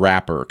turned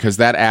rapper, because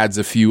that adds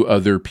a few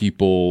other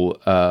people,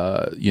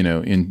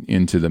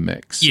 into the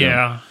mix.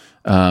 Yeah.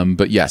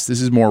 But yes,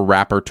 this is more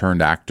rapper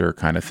turned actor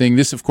kind of thing.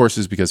 This, of course,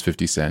 is because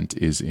 50 Cent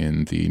is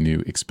in the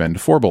new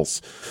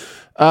Expend4bles.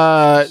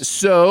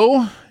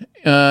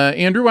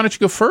 Andrew, why don't you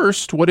go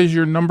first? What is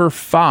your number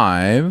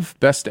 5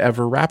 best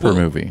ever rapper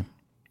movie?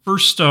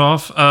 First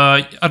off,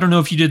 I don't know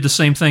if you did the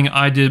same thing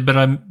I did, but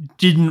I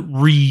didn't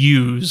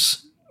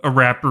reuse a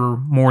rapper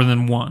more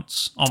than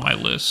once on my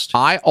list.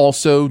 I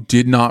also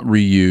did not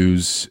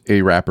reuse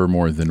a rapper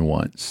more than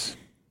once.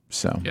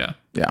 So yeah.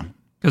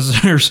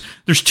 Because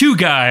there's two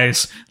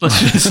guys. Let's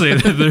just say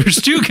that there's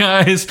two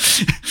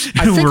guys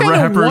who were rappers.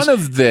 I know one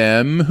of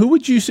them. Who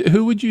would you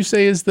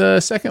say is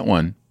the second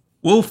one?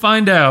 We'll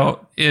find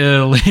out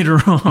later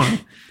on.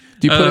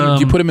 Do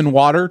you put him in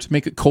water to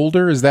make it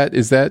colder? Is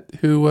that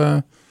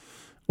who?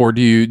 Or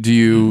do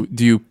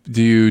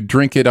you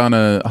drink it on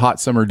a hot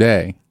summer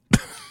day?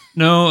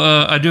 No,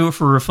 I do it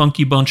for a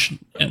funky bunch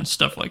and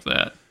stuff like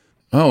that.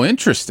 Oh,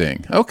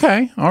 interesting.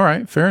 Okay, all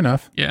right, fair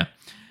enough. Yeah.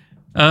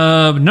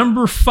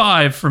 Number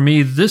 5 for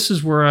me. This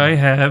is where I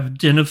have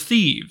Den of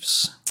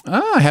Thieves.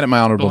 I had it in my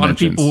honorable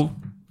mentions. Of people.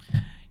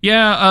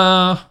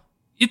 Yeah.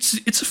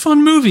 It's a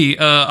fun movie.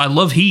 I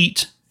love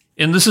Heat,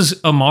 and this is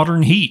a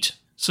modern Heat.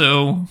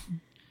 So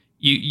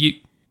you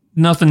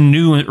nothing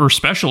new or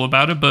special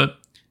about it, but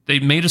they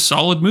made a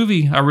solid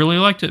movie. I really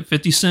liked it.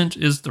 50 Cent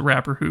is the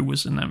rapper who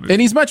was in that movie.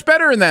 And he's much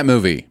better in that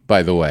movie,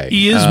 by the way.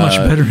 He is much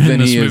better in this movie.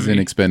 Than he is in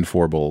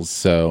Expend4bles.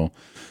 So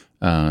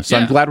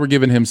I'm glad we're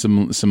giving him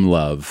some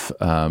love.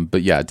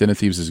 But yeah, Den of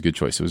Thieves is a good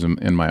choice. It was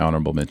in my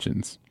honorable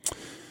mentions.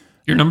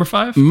 Your number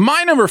 5?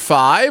 My number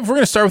 5, we're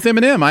going to start with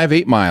Eminem. I have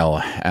 8 Mile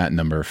at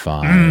number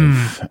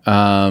 5.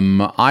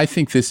 I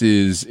think this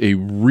is a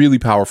really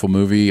powerful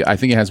movie. I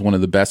think it has one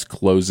of the best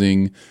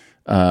closing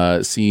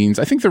scenes.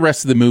 I think the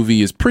rest of the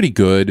movie is pretty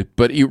good,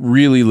 but it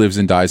really lives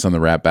and dies on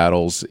the rap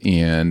battles.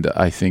 And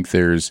I think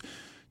there's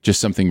just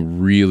something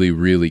really,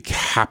 really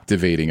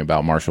captivating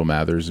about Marshall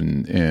Mathers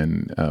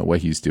and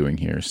what he's doing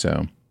here.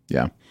 So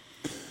yeah,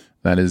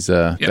 that is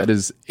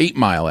 8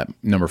 Mile at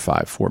number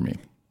 5 for me.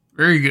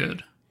 Very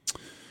good.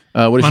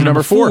 What is your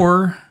number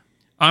 4?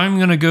 I'm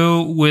going to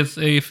go with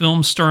a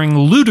film starring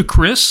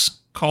Ludacris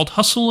called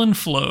Hustle and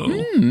Flow.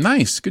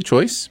 Nice. Good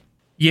choice.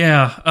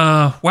 Yeah.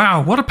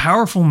 Wow. What a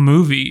powerful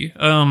movie.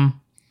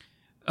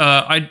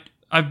 I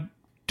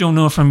don't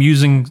know if I'm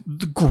using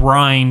the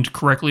grind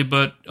correctly,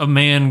 but a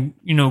man,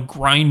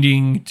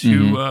 grinding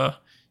to,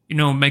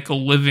 make a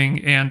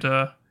living.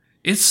 And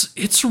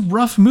it's a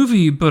rough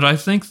movie, but I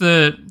think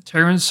that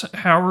Terrence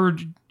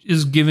Howard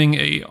is giving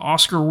a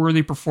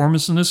Oscar-worthy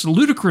performance in this.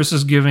 Ludacris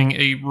is giving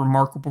a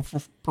remarkable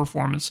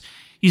performance.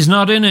 He's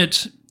not in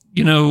it,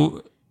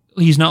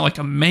 he's not like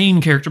a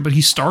main character, but he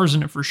stars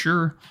in it for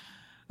sure.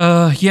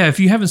 If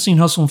you haven't seen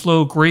Hustle and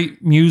Flow,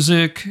 great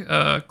music,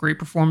 great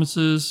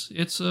performances.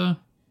 It's a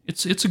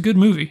good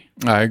movie.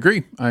 I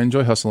agree. I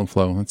enjoy Hustle and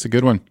Flow. That's a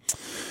good one.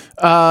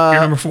 Your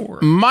number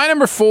 4. My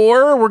number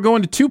 4, we're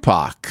going to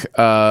Tupac.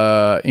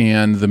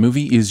 And the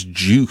movie is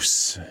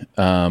Juice.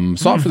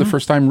 Saw it for the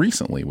first time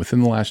recently,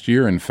 within the last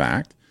year, in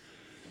fact.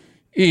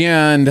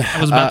 And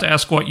I was about to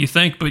ask what you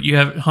think, but you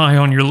have it high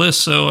on your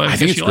list, so I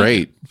think it's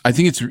great. I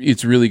think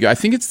it's really good. I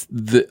think it's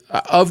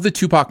of the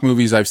Tupac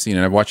movies I've seen,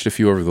 and I've watched a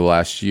few over the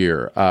last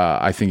year.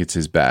 I think it's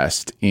his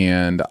best,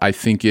 and I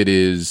think it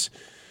is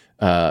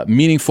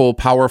meaningful,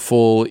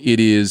 powerful. It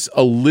is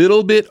a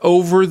little bit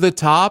over the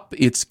top.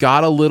 It's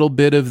got a little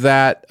bit of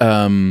that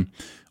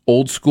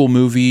old school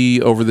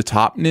movie over the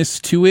topness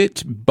to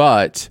it,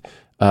 but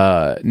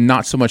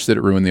not so much that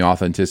it ruined the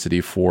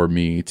authenticity for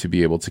me to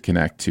be able to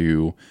connect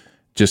to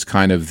just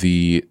kind of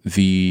the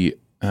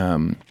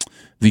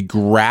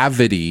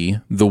gravity,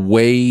 the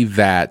way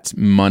that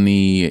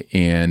money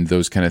and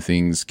those kind of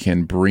things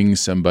can bring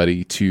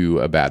somebody to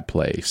a bad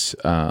place.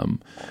 I'd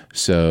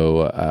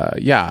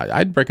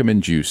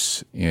recommend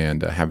Juice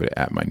and have it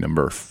at my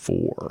number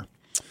 4.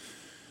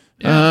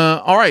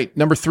 Yeah. All right,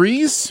 number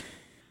 3s.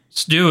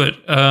 Let's do it.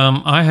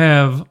 I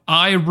have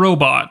I,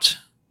 Robot,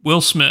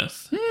 Will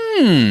Smith.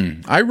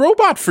 I,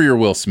 Robot for your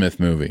Will Smith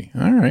movie.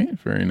 All right,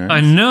 very nice.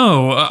 I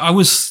know. I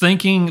was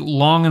thinking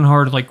long and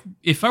hard, like,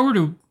 if I were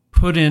to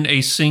put in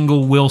a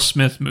single Will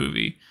Smith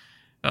movie,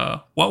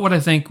 what would I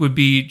think would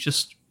be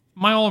just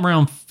my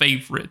all-around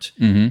favorite?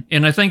 Mm-hmm.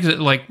 And I think that,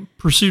 like,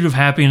 Pursuit of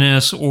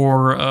Happiness,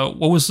 or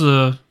what was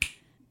the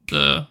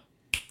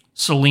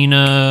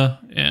Serena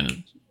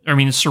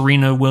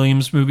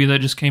Williams movie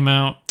that just came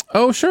out?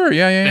 Oh, sure.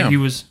 Yeah. He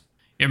was.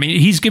 I mean,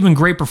 he's given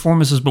great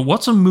performances, but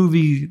what's a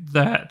movie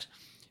that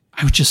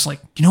I was just like,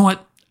 you know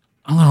what?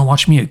 I'm going to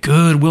watch me a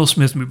good Will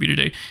Smith movie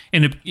today.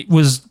 And it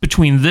was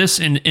between this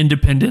and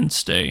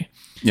Independence Day.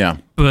 Yeah.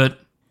 But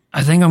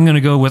I think I'm going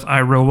to go with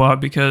iRobot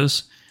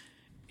because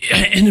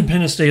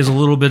Independence Day is a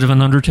little bit of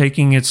an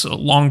undertaking. It's a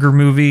longer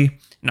movie.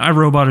 And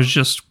iRobot is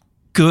just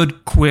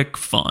good, quick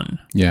fun.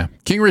 Yeah.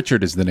 King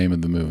Richard is the name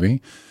of the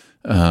movie.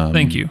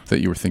 Thank you.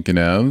 That you were thinking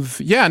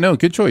of. Yeah, no,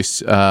 good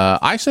choice.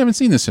 I actually haven't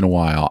seen this in a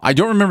while. I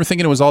don't remember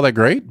thinking it was all that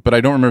great, but I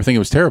don't remember thinking it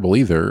was terrible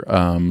either.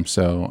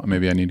 So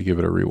maybe I need to give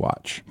it a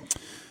rewatch.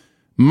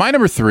 My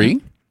number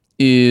 3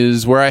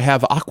 is where I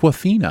have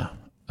Aquafina.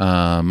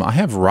 I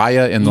have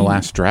Raya and the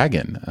Last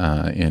Dragon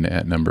in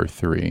at number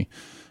 3.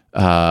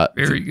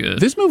 Very good.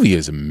 This movie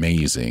is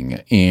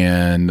amazing,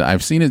 and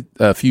I've seen it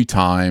a few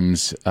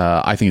times.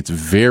 I think it's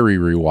very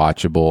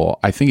rewatchable.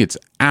 I think it's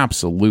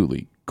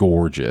absolutely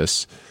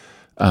gorgeous.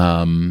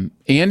 And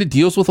it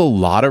deals with a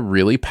lot of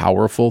really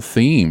powerful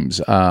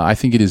themes. I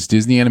think it is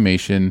Disney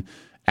animation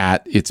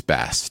at its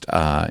best.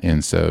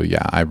 And so,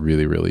 yeah, I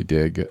really, really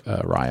dig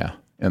Raya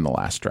and the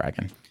Last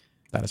Dragon.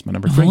 That is my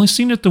number 3. I've only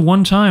seen it the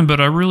one time,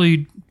 but I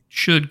really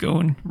should go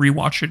and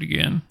rewatch it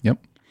again. Yep.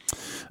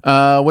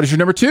 What is your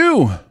number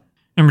 2?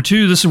 Number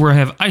 2, this is where I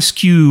have Ice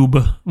Cube.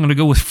 I'm going to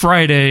go with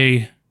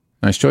Friday.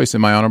 Nice choice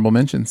in my honorable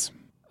mentions.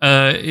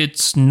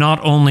 It's not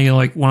only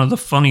like one of the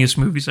funniest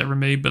movies ever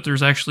made, but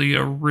there's actually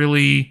a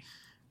really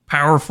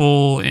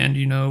powerful and,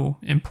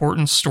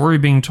 important story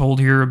being told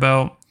here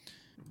about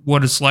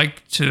what it's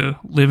like to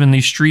live in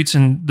these streets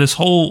and this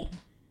whole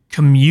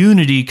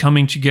community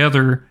coming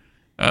together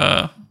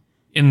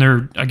in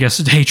their, I guess,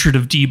 hatred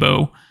of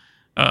Debo.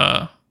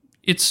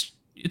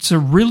 It's a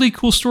really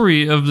cool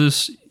story of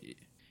this,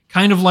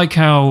 kind of like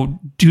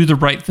how Do the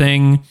Right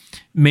Thing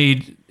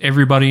made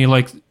everybody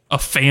like a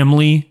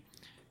family.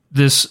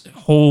 This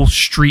whole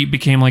street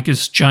became like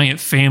this giant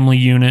family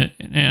unit.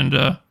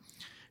 And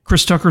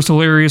Chris Tucker's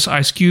hilarious.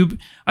 Ice Cube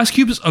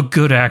is a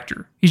good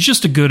actor. He's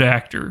just a good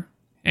actor.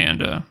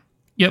 And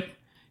yep,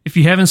 if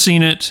you haven't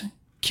seen it,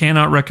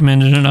 cannot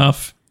recommend it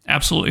enough.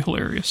 Absolutely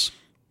hilarious.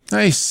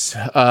 Nice.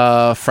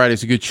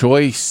 Friday's a good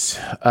choice.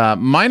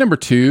 My number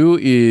 2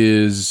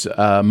 is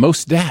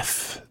Mos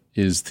Def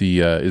is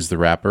the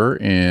rapper,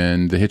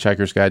 and The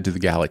Hitchhiker's Guide to the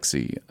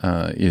Galaxy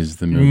is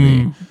the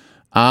movie.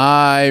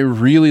 I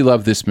really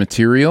love this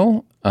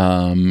material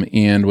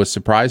and was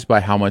surprised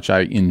by how much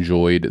I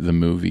enjoyed the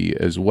movie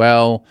as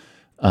well.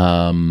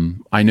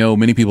 I know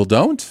many people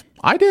don't.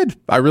 I did.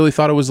 I really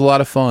thought it was a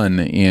lot of fun,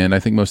 and I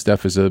think Mos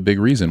Def is a big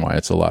reason why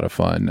it's a lot of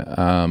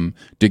fun.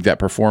 Dig that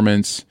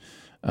performance.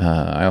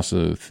 I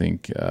also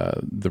think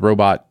the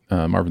robot,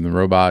 Marvin the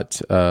Robot,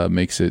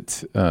 makes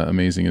it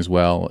amazing as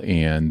well.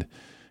 And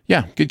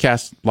yeah, good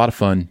cast, a lot of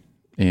fun.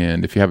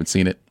 And if you haven't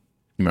seen it,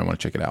 you might want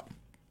to check it out.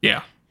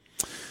 Yeah.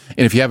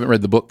 And if you haven't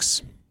read the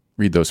books,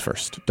 read those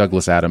first.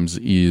 Douglas Adams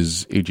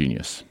is a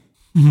genius.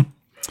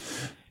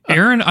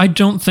 Aaron, I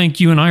don't think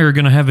you and I are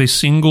going to have a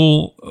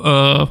single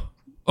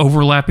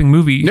overlapping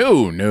movie.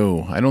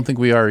 No, I don't think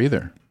we are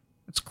either.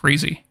 That's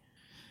crazy.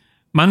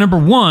 My number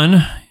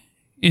 1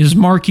 is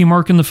Marky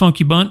Mark and the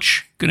Funky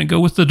Bunch. Gonna go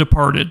with The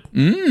Departed.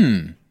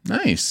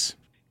 Nice.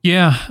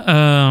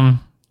 Yeah,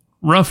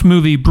 rough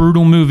movie,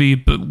 brutal movie,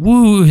 but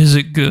woo, is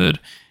it good.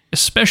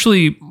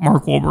 Especially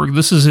Mark Wahlberg.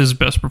 This is his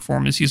best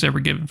performance he's ever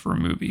given for a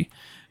movie.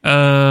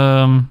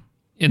 And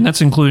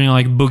that's including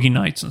like Boogie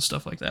Nights and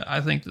stuff like that.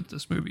 I think that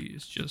this movie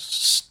is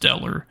just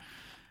stellar.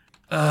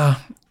 I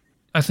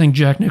think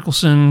Jack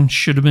Nicholson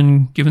should have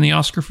been given the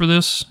Oscar for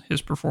this.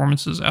 His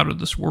performance is out of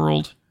this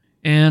world.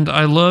 And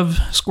I love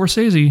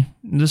Scorsese.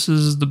 This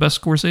is the best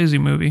Scorsese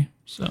movie.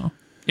 So,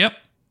 yep.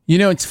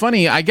 It's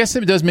funny. I guess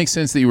it does make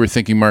sense that you were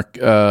thinking Mark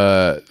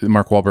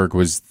Wahlberg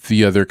was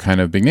the other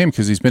kind of big name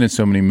because he's been in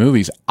so many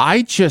movies.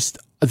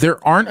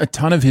 There aren't a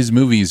ton of his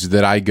movies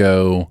that I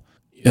go,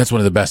 that's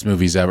one of the best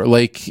movies ever.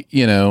 Like,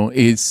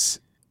 it's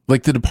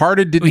like The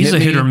Departed didn't hit me.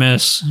 He's a hit or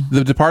miss.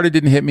 The Departed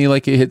didn't hit me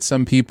like it hit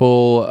some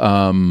people.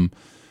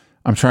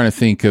 I'm trying to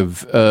think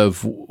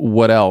of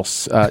what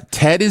else.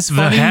 Ted is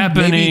funny. The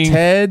Happening. Maybe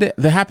Ted.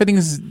 The Happening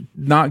is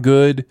not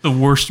good. The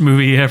worst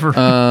movie ever.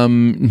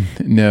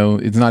 No,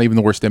 it's not even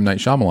the worst M. Night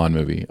Shyamalan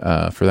movie,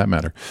 for that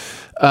matter.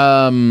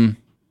 Pain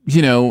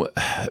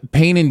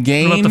and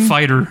Gain. What about The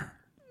Fighter?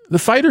 The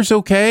Fighter's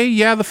okay.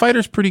 Yeah, The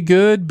Fighter's pretty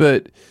good,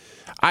 but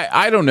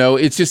I don't know.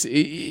 It's just...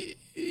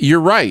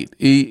 You're right.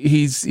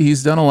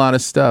 He's done a lot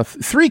of stuff.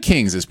 Three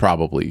Kings is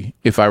probably,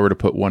 if I were to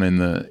put one in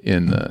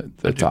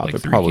the top,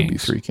 it'd probably be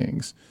Three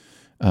Kings.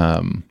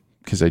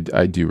 Because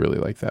I do really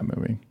like that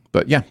movie.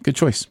 But yeah, good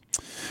choice.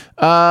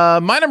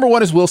 My number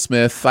 1 is Will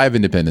Smith. I have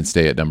Independence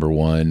Day at number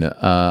 1.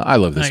 I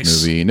love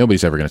this movie.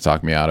 Nobody's ever going to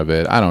talk me out of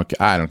it. I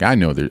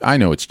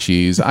know it's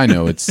cheese. I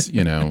know it's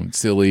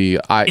silly.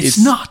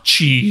 It's not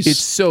cheese.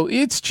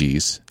 It's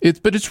cheese.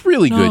 But it's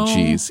really good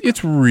cheese.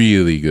 It's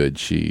really good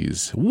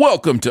cheese.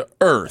 Welcome to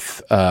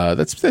Earth.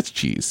 That's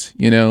cheese.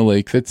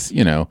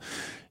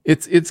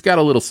 It's got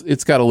a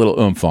little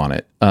oomph on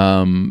it.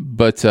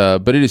 But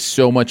it is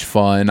so much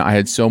fun. I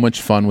had so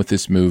much fun with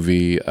this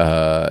movie,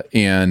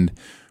 and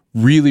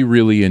really,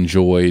 really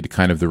enjoyed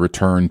kind of the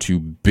return to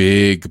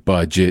big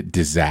budget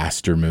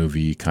disaster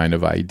movie kind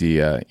of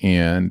idea.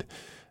 And,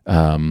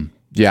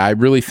 I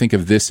really think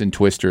of this and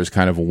Twister as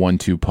kind of a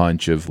 1-2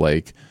 punch of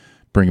like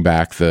bring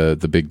back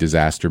the big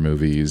disaster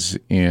movies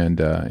and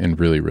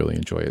really, really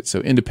enjoy it.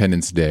 So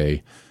Independence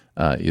Day,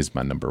 is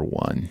my number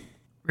 1.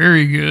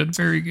 Very good.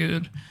 Very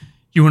good.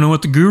 You want to know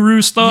what the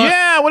gurus thought?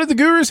 Yeah, what did the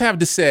gurus have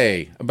to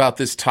say about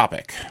this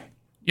topic?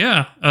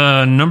 Yeah.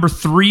 Number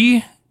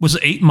 3 was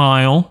 8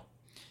 Mile.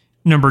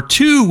 Number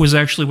 2 was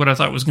actually what I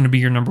thought was going to be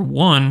your number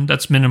 1.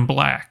 That's Men in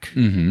Black.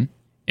 Mm-hmm.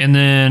 And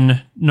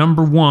then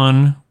number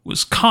 1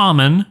 was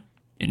Common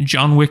and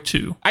John Wick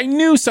 2. I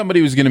knew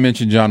somebody was going to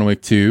mention John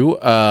Wick 2,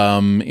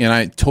 and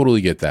I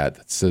totally get that.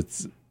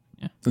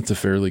 That's a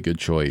fairly good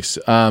choice.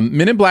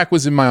 Men in Black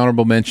was in my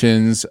honorable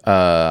mentions.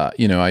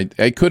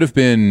 I could have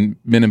been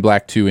Men in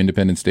Black 2,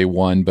 Independence Day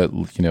 1, but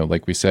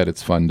like we said,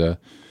 it's fun to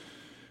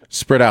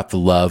spread out the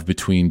love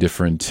between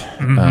different,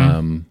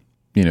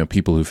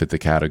 people who fit the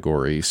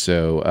category.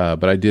 So,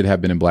 but I did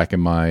have Men in Black in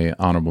my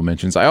honorable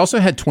mentions. I also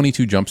had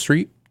 22 Jump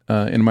Street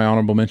in my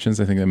honorable mentions.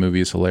 I think that movie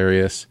is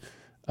hilarious.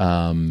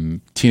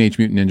 Teenage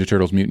Mutant Ninja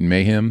Turtles: Mutant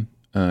Mayhem,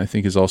 I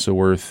think is also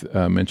worth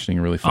mentioning.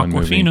 A really fun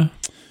Aquafina. movie.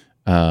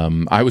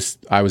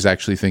 I was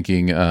actually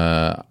thinking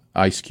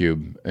Ice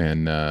Cube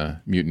and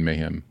Mutant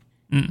Mayhem,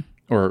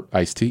 or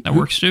Ice-T. That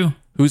works too.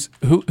 Who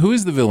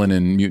is the villain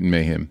in Mutant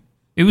Mayhem?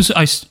 It was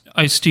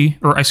Ice-T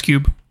or Ice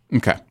Cube.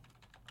 Okay.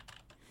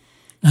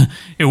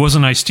 It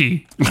wasn't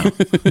Ice-T. No.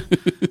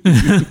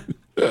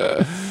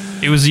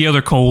 It was the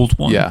other cold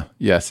one. Yeah.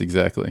 Yes.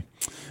 Exactly.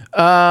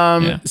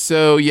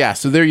 So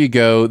there you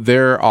go.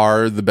 There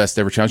are the best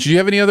ever challenges. Do you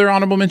have any other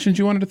honorable mentions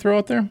you wanted to throw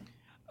out there?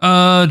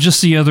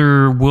 Just the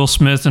other Will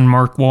Smith and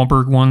Mark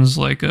Wahlberg ones,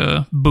 like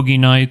Boogie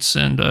Nights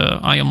and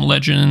I Am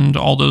Legend,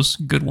 all those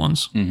good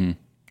ones. Mm-hmm.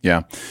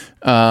 Yeah.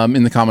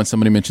 In the comments,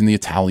 somebody mentioned The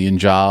Italian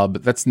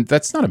Job. That's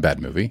not a bad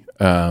movie.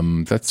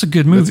 That's a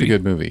good movie. That's a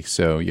good movie.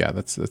 So yeah,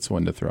 that's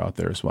one to throw out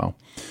there as well.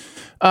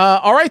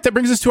 All right, that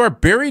brings us to our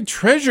buried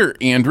treasure,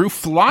 Andrew,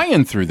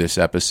 flying through this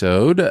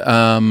episode.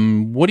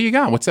 What do you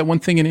got? What's that one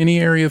thing in any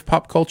area of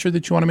pop culture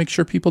that you want to make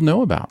sure people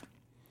know about?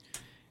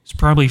 It's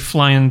probably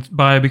flying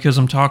by because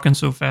I'm talking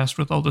so fast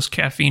with all this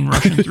caffeine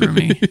rushing through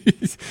me.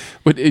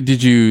 What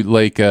did you do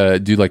like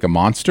a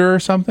Monster or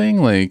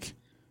something? Like,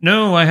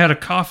 no, I had a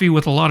coffee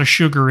with a lot of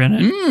sugar in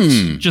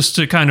it, just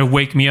to kind of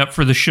wake me up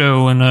for the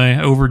show, and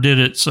I overdid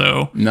it.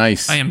 So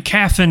nice. I am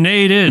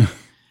caffeinated.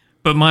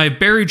 But my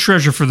buried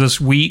treasure for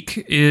this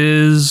week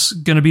is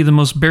going to be the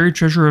most buried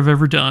treasure I've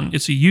ever done.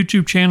 It's a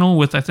YouTube channel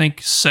with, I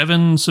think,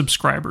 7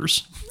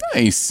 subscribers.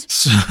 Nice.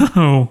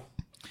 So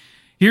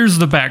here's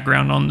the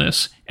background on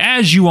this.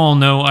 As you all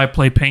know, I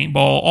play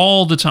paintball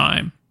all the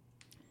time.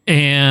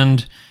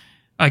 And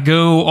I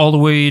go all the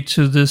way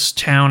to this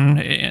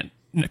town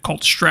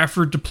called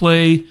Stratford to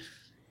play.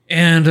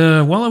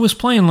 And while I was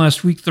playing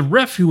last week, the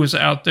ref who was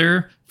out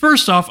there,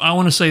 first off, I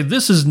want to say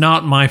this is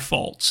not my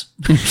fault.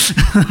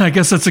 I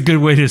guess that's a good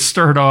way to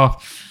start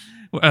off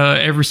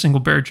every single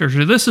buried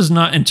treasure. This is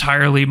not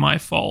entirely my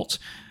fault.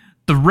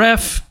 The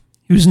ref,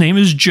 whose name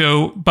is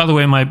Joe, by the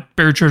way, my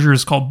buried treasure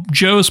is called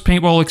Joe's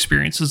Paintball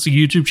Experience. It's a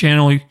YouTube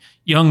channel,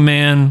 young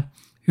man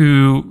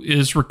who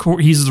is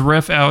he's the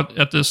ref out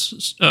at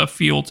this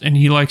field, and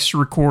he likes to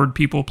record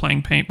people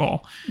playing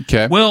paintball.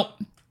 Okay. Well,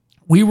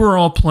 we were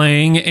all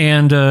playing,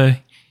 and the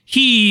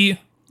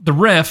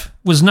ref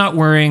was not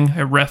wearing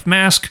a ref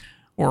mask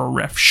or a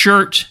ref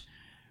shirt.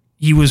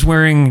 He was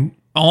wearing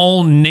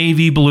all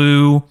navy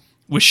blue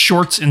with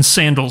shorts and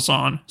sandals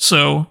on.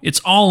 So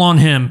it's all on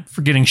him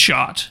for getting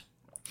shot.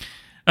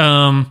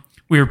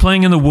 We were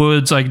playing in the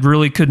woods. I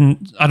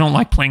don't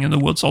like playing in the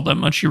woods all that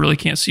much. You really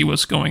can't see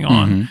what's going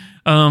on.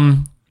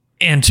 Mm-hmm.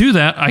 And to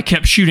that, I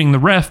kept shooting the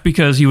ref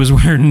because he was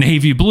wearing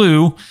navy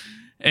blue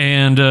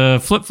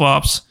and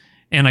flip-flops,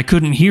 and I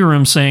couldn't hear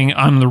him saying,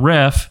 "I'm the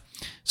ref."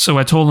 So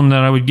I told him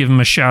that I would give him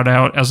a shout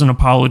out as an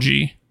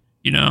apology,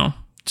 to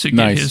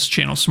get his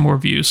channel some more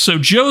views. So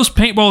Joe's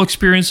Paintball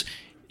Experience,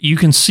 you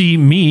can see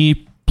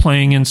me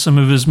playing in some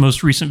of his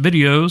most recent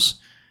videos.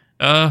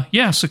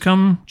 So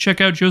come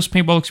check out Joe's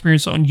Paintball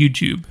Experience on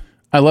YouTube.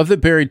 I love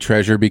that buried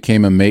treasure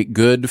became a make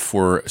good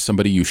for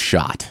somebody you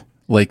shot.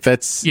 Like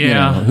that's,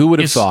 who would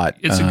have thought?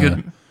 It's a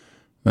good.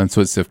 That's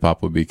what Sif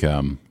Pop would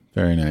become.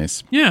 Very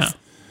nice. Yeah.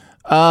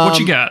 What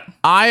you got?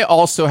 I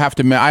also have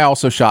to. I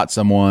also shot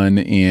someone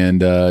and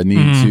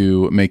need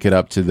to make it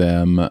up to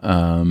them.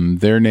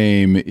 Their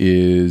name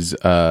is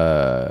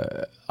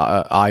Io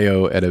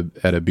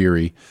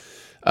Edabiri.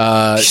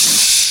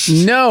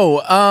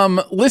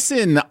 No.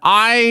 Listen,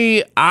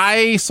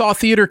 I saw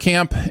Theater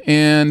Camp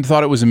and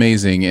thought it was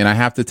amazing, and I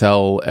have to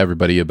tell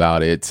everybody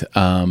about it.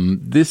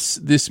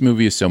 This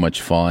movie is so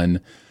much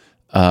fun.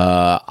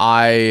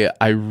 I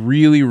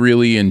really,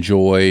 really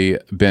enjoy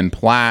Ben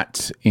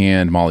Platt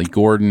and Molly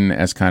Gordon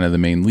as kind of the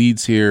main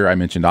leads here. I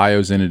mentioned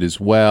Io's in it as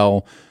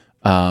well.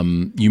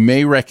 You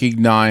may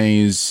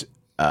recognize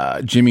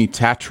Jimmy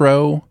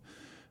Tatro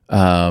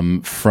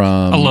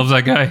from... I love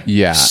that guy.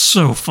 Yeah.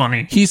 So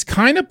funny. He's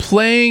kind of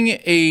playing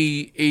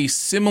a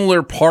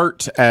similar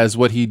part as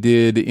what he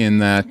did in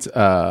that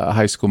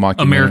high school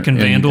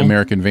mockumentary,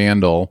 American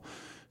Vandal.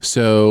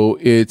 So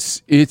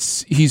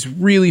he's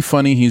really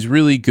funny. He's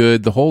really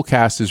good. The whole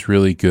cast is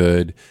really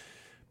good.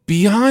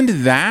 Beyond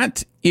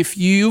that, if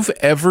you've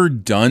ever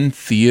done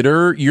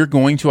theater, you're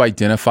going to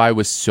identify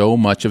with so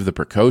much of the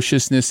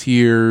precociousness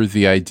here,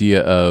 the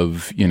idea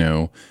of,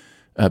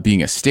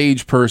 being a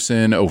stage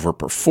person,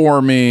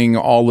 overperforming,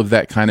 all of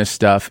that kind of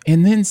stuff.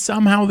 And then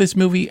somehow this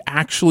movie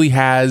actually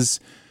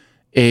has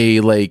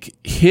a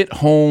hit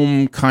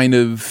home kind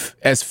of,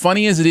 as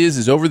funny as it is,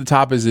 as over the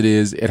top as it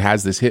is, it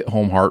has this hit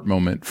home heart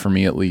moment for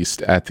me, at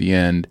least at the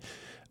end,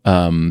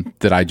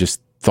 that I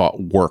just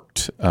thought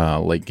worked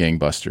like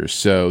gangbusters.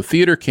 So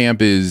Theater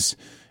Camp is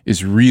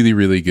is really,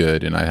 really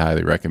good, and I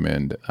highly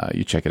recommend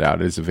you check it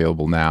out. It is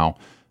available now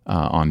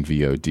on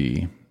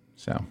VOD.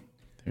 So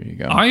there you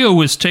go. Io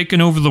is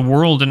taking over the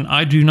world, and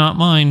I do not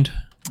mind.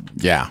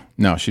 Yeah.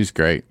 No, she's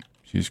great.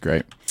 She's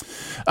great.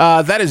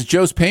 That is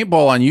Joe's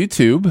Paintball on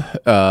YouTube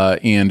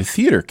and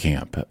Theater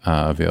Camp,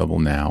 available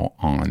now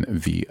on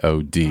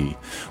VOD.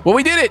 Well,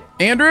 we did it,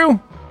 Andrew.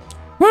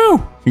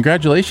 Woo!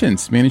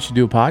 Congratulations. Managed to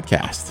do a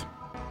podcast.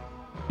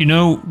 You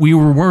know, we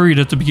were worried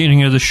at the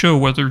beginning of the show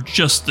whether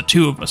just the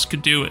two of us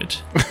could do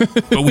it.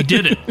 But we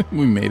did it.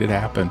 We made it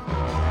happen.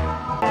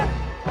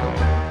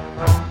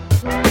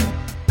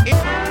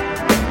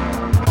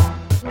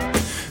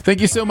 Thank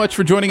you so much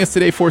for joining us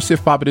today for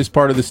Sif Pop. It is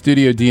part of the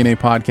Studio DNA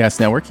Podcast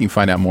Network. You can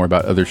find out more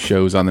about other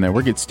shows on the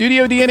network at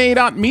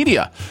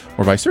studiodna.media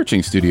or by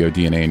searching Studio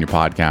DNA in your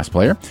podcast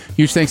player.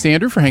 Huge thanks to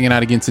Andrew for hanging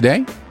out again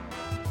today.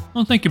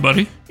 Well, thank you,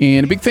 buddy.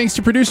 And a big thanks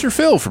to producer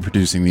Phil for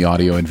producing the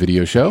audio and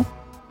video show.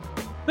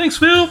 Thanks,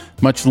 Phil.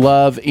 Much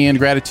love and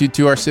gratitude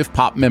to our Sif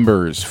Pop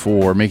members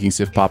for making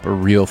Sif Pop a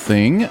real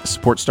thing.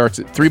 Support starts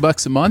at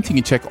 $3 a month. You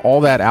can check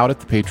all that out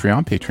at the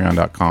Patreon,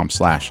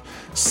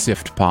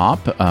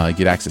 patreon.com/SiftPop.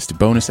 Get access to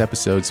bonus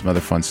episodes, some other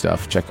fun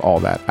stuff. Check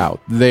all that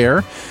out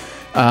there.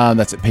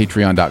 That's at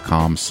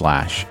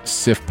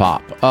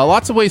patreon.com/SiftPop.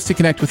 Lots of ways to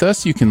connect with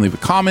us. You can leave a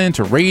comment,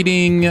 a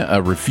rating,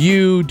 a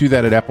review. Do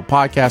that at Apple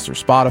Podcasts or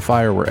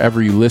Spotify or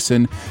wherever you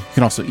listen. You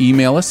can also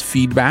email us,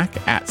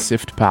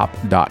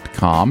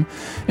 feedback@siftpop.com.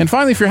 And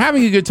finally, if you're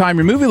having a good time,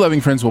 your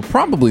movie-loving friends will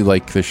probably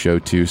like the show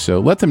too,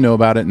 so let them know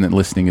about it and that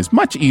listening is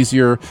much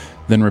easier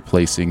than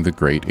replacing the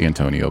great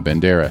Antonio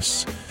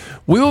Banderas.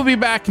 We will be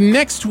back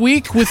next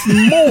week with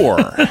more.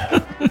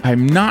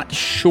 I'm not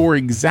sure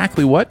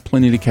exactly what.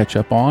 Plenty to catch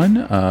up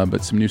on,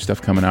 but some new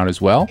stuff coming out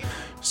as well.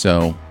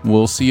 So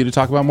we'll see you to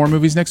talk about more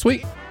movies next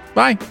week.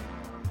 Bye.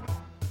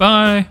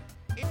 Bye.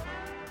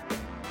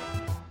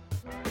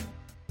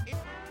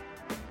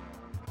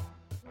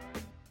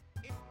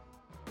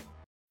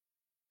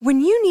 When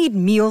you need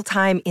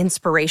mealtime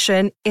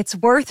inspiration, it's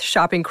worth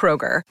shopping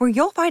Kroger, where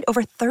you'll find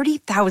over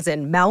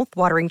 30,000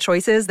 mouth-watering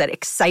choices that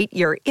excite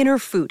your inner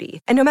foodie.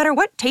 And no matter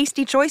what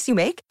tasty choice you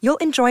make, you'll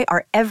enjoy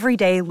our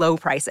everyday low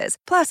prices,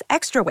 plus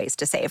extra ways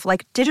to save,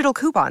 like digital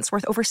coupons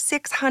worth over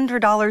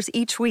 $600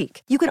 each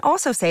week. You can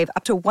also save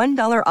up to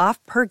 $1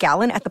 off per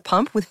gallon at the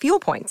pump with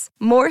fuel points.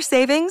 More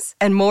savings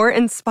and more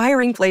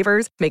inspiring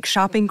flavors make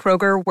shopping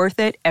Kroger worth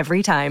it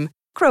every time.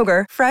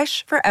 Kroger,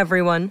 fresh for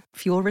everyone.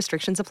 Fuel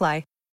restrictions apply.